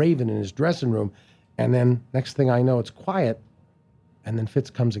ranting and raving in his dressing room. And then next thing I know, it's quiet. And then Fitz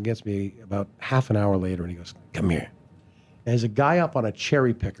comes and gets me about half an hour later, and he goes, "Come here." There's a guy up on a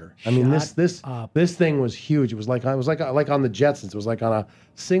cherry picker. I mean, this thing was huge. It was like on the Jetsons. It was like on a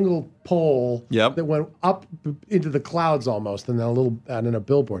single pole that went up into the clouds almost, and then a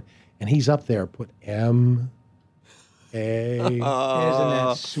billboard. And he's up there, put M. Isn't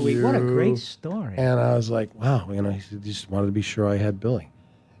that sweet? What a great story. And I was like, wow, he just wanted to be sure I had billing.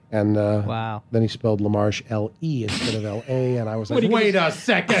 And then he spelled LaMarche L-E instead of L-A, and I was like, wait a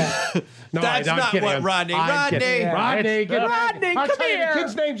second. No, That's I'm not kidding. what Rodney. Rodney, Rodney, come here. The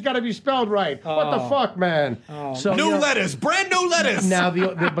kid's name's got to be spelled right. What the fuck, man? So, New letters, brand new letters. Now,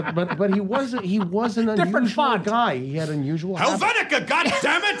 but he wasn't an unusual guy. He had unusual Helvetica,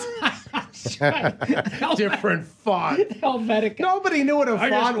 goddammit! Different font. Helvetica. Nobody knew what a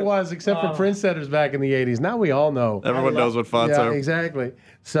font was except for Prince setters back in the 80s. Now we all know. Everyone knows what fonts are. Exactly.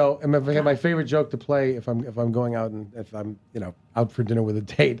 So my favorite joke to play if I'm going out and if I'm out for dinner with a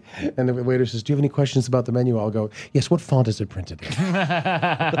date and the waiter says, "Do you have any questions about the menu?" I'll go, "Yes, what font is it printed in?"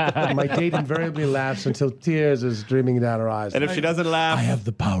 My date invariably laughs until tears is streaming down her eyes. And if she doesn't laugh, I have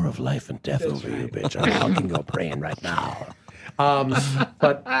the power of life and death over you, bitch. I'm fucking go praying right now.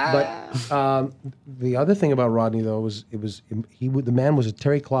 But the other thing about Rodney though was the man was a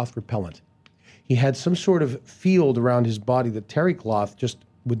terry cloth repellent. He had some sort of field around his body that terry cloth just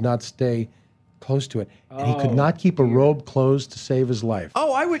would not stay close to it, and he could not keep a robe closed to save his life.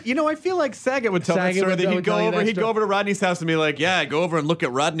 Oh, I would. I feel like Saget would tell that story. That he'd go over to Rodney's house and be like, "Yeah, go over and look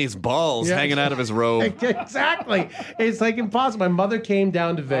at Rodney's balls hanging out of his robe." Exactly. It's like impossible. My mother came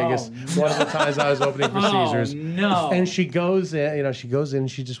down to Vegas one of the times I was opening for Caesars. No. And she goes in. She goes in.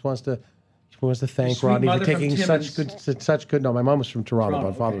 And she just wants to thank Sweet Rodney for mother taking from such good. No, my mom was from Toronto.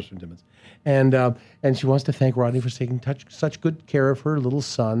 My father was from Timmins. And she wants to thank Rodney for taking such good care of her little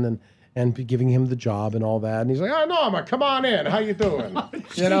son and giving him the job and all that. And he's like, "Oh, Norma, come on in. How you doing?" And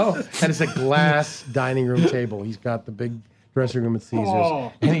it's a glass dining room table. He's got the big dressing room at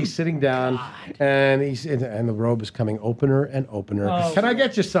Caesars, and he's sitting down, and the robe is coming opener and opener. "Can I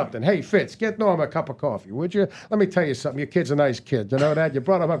get you something? Hey, Fitz, get Norma a cup of coffee, would you? Let me tell you something. Your kid's a nice kid. You know that? You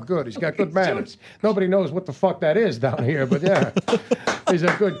brought him up good. He's got good manners. Nobody knows what the fuck that is down here, but yeah, he's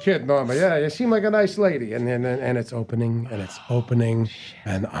a good kid, Norma. Yeah, you seem like a nice lady." And it's opening,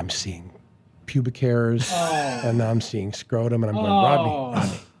 and I'm seeing pubic hairs, and I'm seeing scrotum, and I'm going,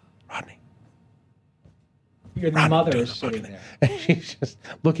 Rodney. Your mother is sitting there. And she's just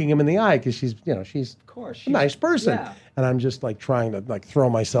looking him in the eye because she's of course, a nice person. Yeah. And I'm just like trying to throw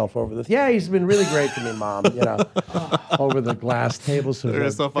myself over this. Yeah, he's been really great to me, Mom. Over the glass table so Throw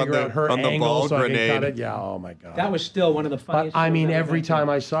yourself figure on out her the angle ball so I can cut grenade. it. Yeah, oh my God. That was still one of the funniest. But I mean, shows I've every ever time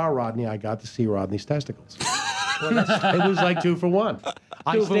I saw Rodney, I got to see Rodney's testicles. It was like 2 for 1.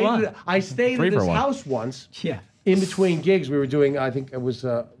 I stayed at his house once. Yeah. In between gigs, we were doing. I think it was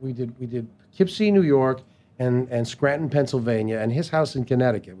we did Poughkeepsie, New York, and Scranton, Pennsylvania, and his house in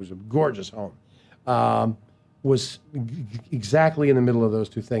Connecticut was a gorgeous home. Was exactly in the middle of those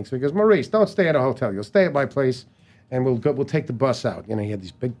two things. So he goes, "Maurice, don't stay at a hotel. You'll stay at my place, and we'll take the bus out." He had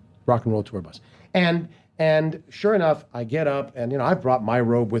these big rock and roll tour bus, and sure enough, I get up, and I brought my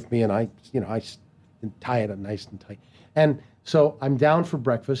robe with me, and I tie it up nice and tight, and so I'm down for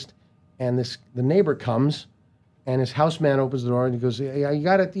breakfast, and the neighbor comes And his houseman opens the door and he goes, "Yeah,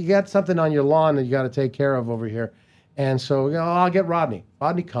 you got something on your lawn that you got to take care of over here." And so, I'll get Rodney.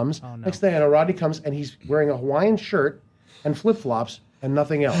 Rodney comes. Oh, no. Next thing I know, Rodney comes and he's wearing a Hawaiian shirt and flip-flops and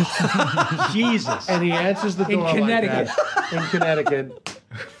nothing else. Jesus. And he answers the door In Connecticut. like that. In Connecticut.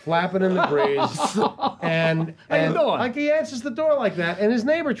 Flapping in the breeze. And How you doing? like he answers the door like that. And his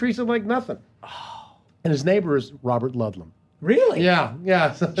neighbor treats him like nothing. And his neighbor is Robert Ludlum. Really? Yeah.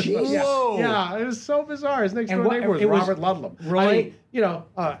 Jesus. Yeah, it was so bizarre. His next And door what- neighbor was it was Robert Ludlum. Roy-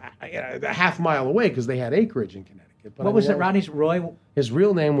 A half mile away because they had acreage in Connecticut. But What was it, Rodney's Roy? His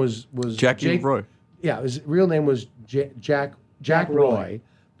real name was Jackie Jake, Roy. Yeah, his real name was Jack Roy. Roy,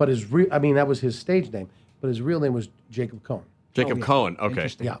 but that was his stage name. But his real name was Jacob Cohen. Jacob Cohen. Okay.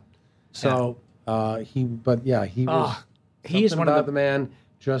 Interesting. Yeah. So he was. He is something one about of the man.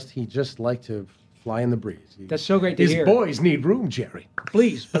 He just liked to fly in the breeze. That's so great to His hear. boys need room, Jerry.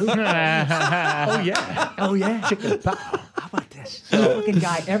 Please. Oh yeah. Oh yeah. Chicken pow. How about this? Fucking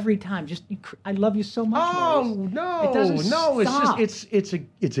guy every time. I love you so much. Oh Maurice. no, It doesn't no! stop.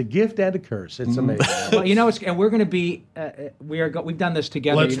 It's a gift and a curse. It's amazing. Well, and we're going to be. We've done this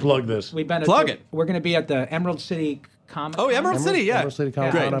together. Let's plug this. We've been Plug it. We're going to be at the Emerald City Comic. Oh, Emerald City, yeah. Emerald City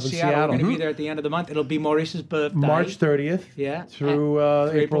Comic Great. Con up in We're Seattle. going to be there at the end of the month. It'll be Maurice's birthday. March 30th. Yeah. Through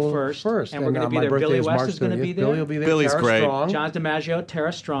April 1st. And we're going to be my there. birthday Billy is West March is going to 30th. be there. Billy will be there. Billy's Tara great. Strong, John DiMaggio,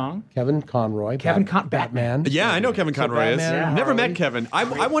 Tara Strong. Kevin Conroy. Batman. Yeah, I know Kevin Conroy is. Batman and Never Harley. met Kevin.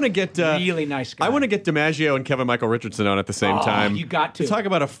 I want to get Really nice guy. I want to get DiMaggio and Kevin Michael Richardson on at the same time. you got to. Talk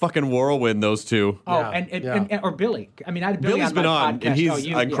about a fucking whirlwind, those two. Oh, Yeah, and or Billy. I mean, I had Billy Billy's on been my on, podcast. and he's Oh,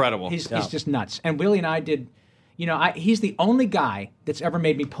 yeah. incredible. He's just nuts. And Billy and I did. He's the only guy that's ever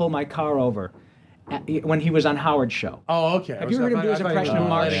made me pull my car over when he was on Howard's show. Oh, okay. Have you heard him do his impression of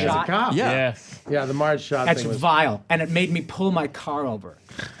Marge Schott? Yeah. Yes. Yeah, the Marge Schott That's thing was. vile, and it made me pull my car over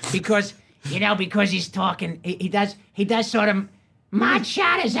because Because he's talking, he does sort of. Marge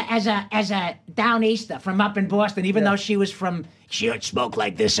Schott as a downeaster from up in Boston, even though she don't smoke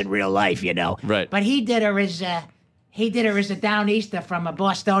like this in real life, Right. But he did her as a downeaster from a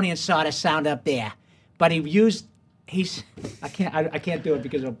Bostonian sort of sound up there. but I can't do it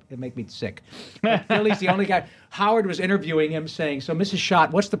because it'll make me sick. But Billy's the only guy. Howard was interviewing him, saying, "So, Mrs.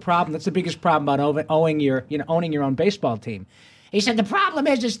 Schott, what's the problem? That's the biggest problem about owning your own baseball team." He said the problem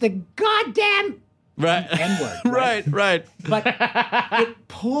is the goddamn Right. N-word. Right. But it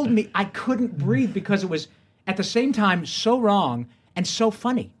pulled me. I couldn't breathe because it was at the same time so wrong and so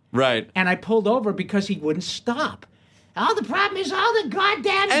funny. Right. And I pulled over because he wouldn't stop. all the problem is all the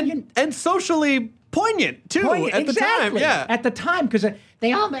goddamn And socially poignant too at the time. Yeah. At the time, because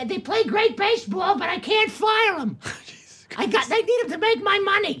they play great baseball, but I can't fire them. They need them to make my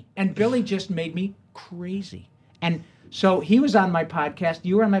money. And Billy just made me crazy. And so he was on my podcast.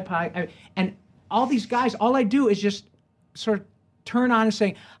 You were on my podcast. And all these guys, all I do is just sort of turn on and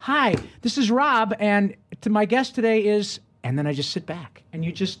say, "Hi, this is Rob, and my guest today is," and then I just sit back. And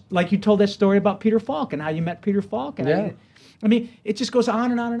you just, like you told that story about Peter Falk and how you met Peter Falk. And I mean, it just goes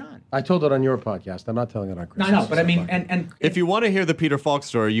on and on and on. I told it on your podcast. I'm not telling it on Chris. No, but I mean, and if you want to hear the Peter Falk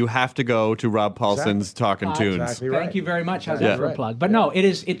story, you have to go to Rob Paulson's Talkin' Tunes. Exactly right. Thank you very much. How's Exactly that for a right. plug? But no,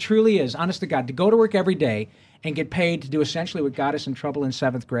 it truly is, honest to God, to go to work every day and get paid to do essentially what got us in trouble in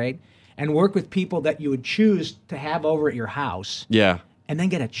 7th grade and work with people that you would choose to have over at your house Yeah. and then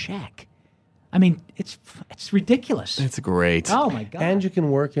get a check. I mean, it's ridiculous. It's great. Oh my God. And you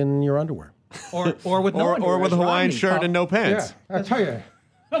can work in your underwear. Or with no Or underwear, with a as Hawaiian Rodney. shirt and no pants. Yeah, I tell you.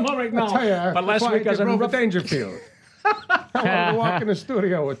 I'm all right now. I tell you. But last week I was on Robert rough. Dangerfield. I wanted to walk in the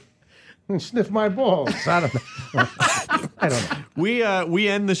studio and sniff my balls. I don't know. I don't know. We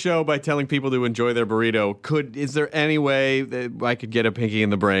end the show by telling people to enjoy their burrito. Is there any way that I could get a pinky in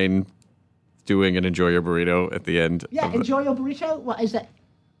the brain doing an enjoy your burrito at the end? Yeah, enjoy your burrito. What is that?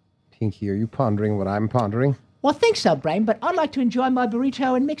 Pinky, are you pondering what I'm pondering? Well, I think so, Brain, but I'd like to enjoy my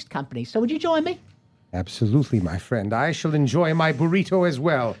burrito in mixed company. So would you join me? Absolutely, my friend. I shall enjoy my burrito as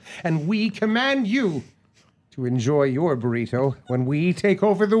well. And we command you to enjoy your burrito when we take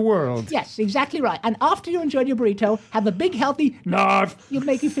over the world. Yes, exactly right. And after you enjoyed your burrito, have a big, healthy nod. You'll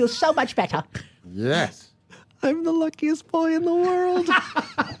make you feel so much better. Yes. I'm the luckiest boy in the world.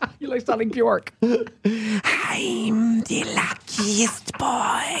 You like selling Bjork. I'm the luckiest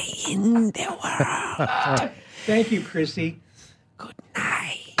boy in the world. Thank you, Chrissy. Good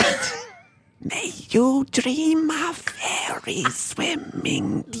night. May you dream of fairies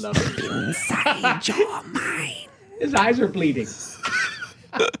swimming deep inside your mind. His eyes are bleeding.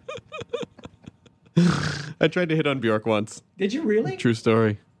 I tried to hit on Bjork once. Did you really? True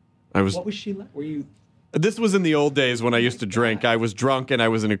story. What was she like? Were you... This was in the old days when I used to drink. I was drunk and I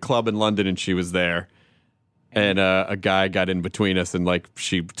was in a club in London and she was there. And a guy got in between us, and like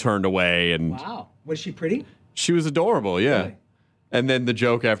she turned away, and Wow. Was she pretty? she was adorable, yeah. Really? And then the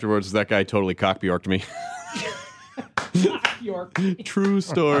joke afterwards was that guy totally cock-Bjorked me. York. True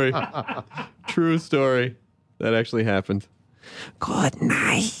story. True story. That actually happened. Good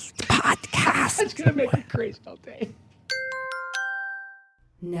night, podcast. That's going to make me crazy all day.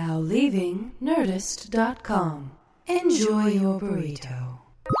 Now leaving Nerdist.com. Enjoy your burrito.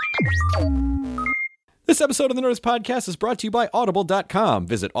 This episode of the Nerdist Podcast is brought to you by Audible.com.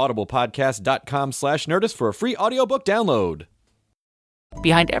 Visit audiblepodcast.com/Nerdist for a free audiobook download.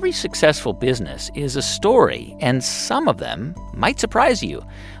 Behind every successful business is a story, and some of them might surprise you.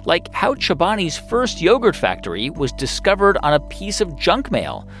 Like how Chobani's first yogurt factory was discovered on a piece of junk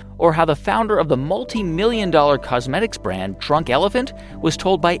mail, or how the founder of the multi-million-dollar cosmetics brand Drunk Elephant was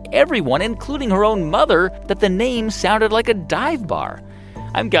told by everyone, including her own mother, that the name sounded like a dive bar.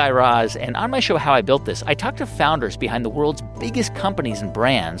 I'm Guy Raz, and on my show How I Built This, I talk to founders behind the world's biggest companies and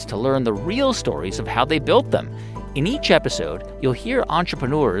brands to learn the real stories of how they built them. In each episode, you'll hear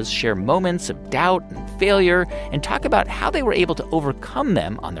entrepreneurs share moments of doubt and failure and talk about how they were able to overcome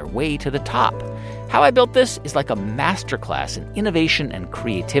them on their way to the top. How I Built This is like a masterclass in innovation and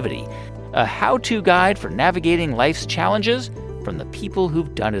creativity, a how-to guide for navigating life's challenges from the people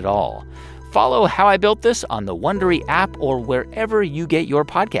who've done it all. Follow How I Built This on the Wondery app or wherever you get your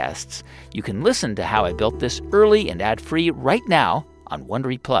podcasts. You can listen to How I Built This early and ad-free right now on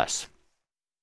Wondery Plus.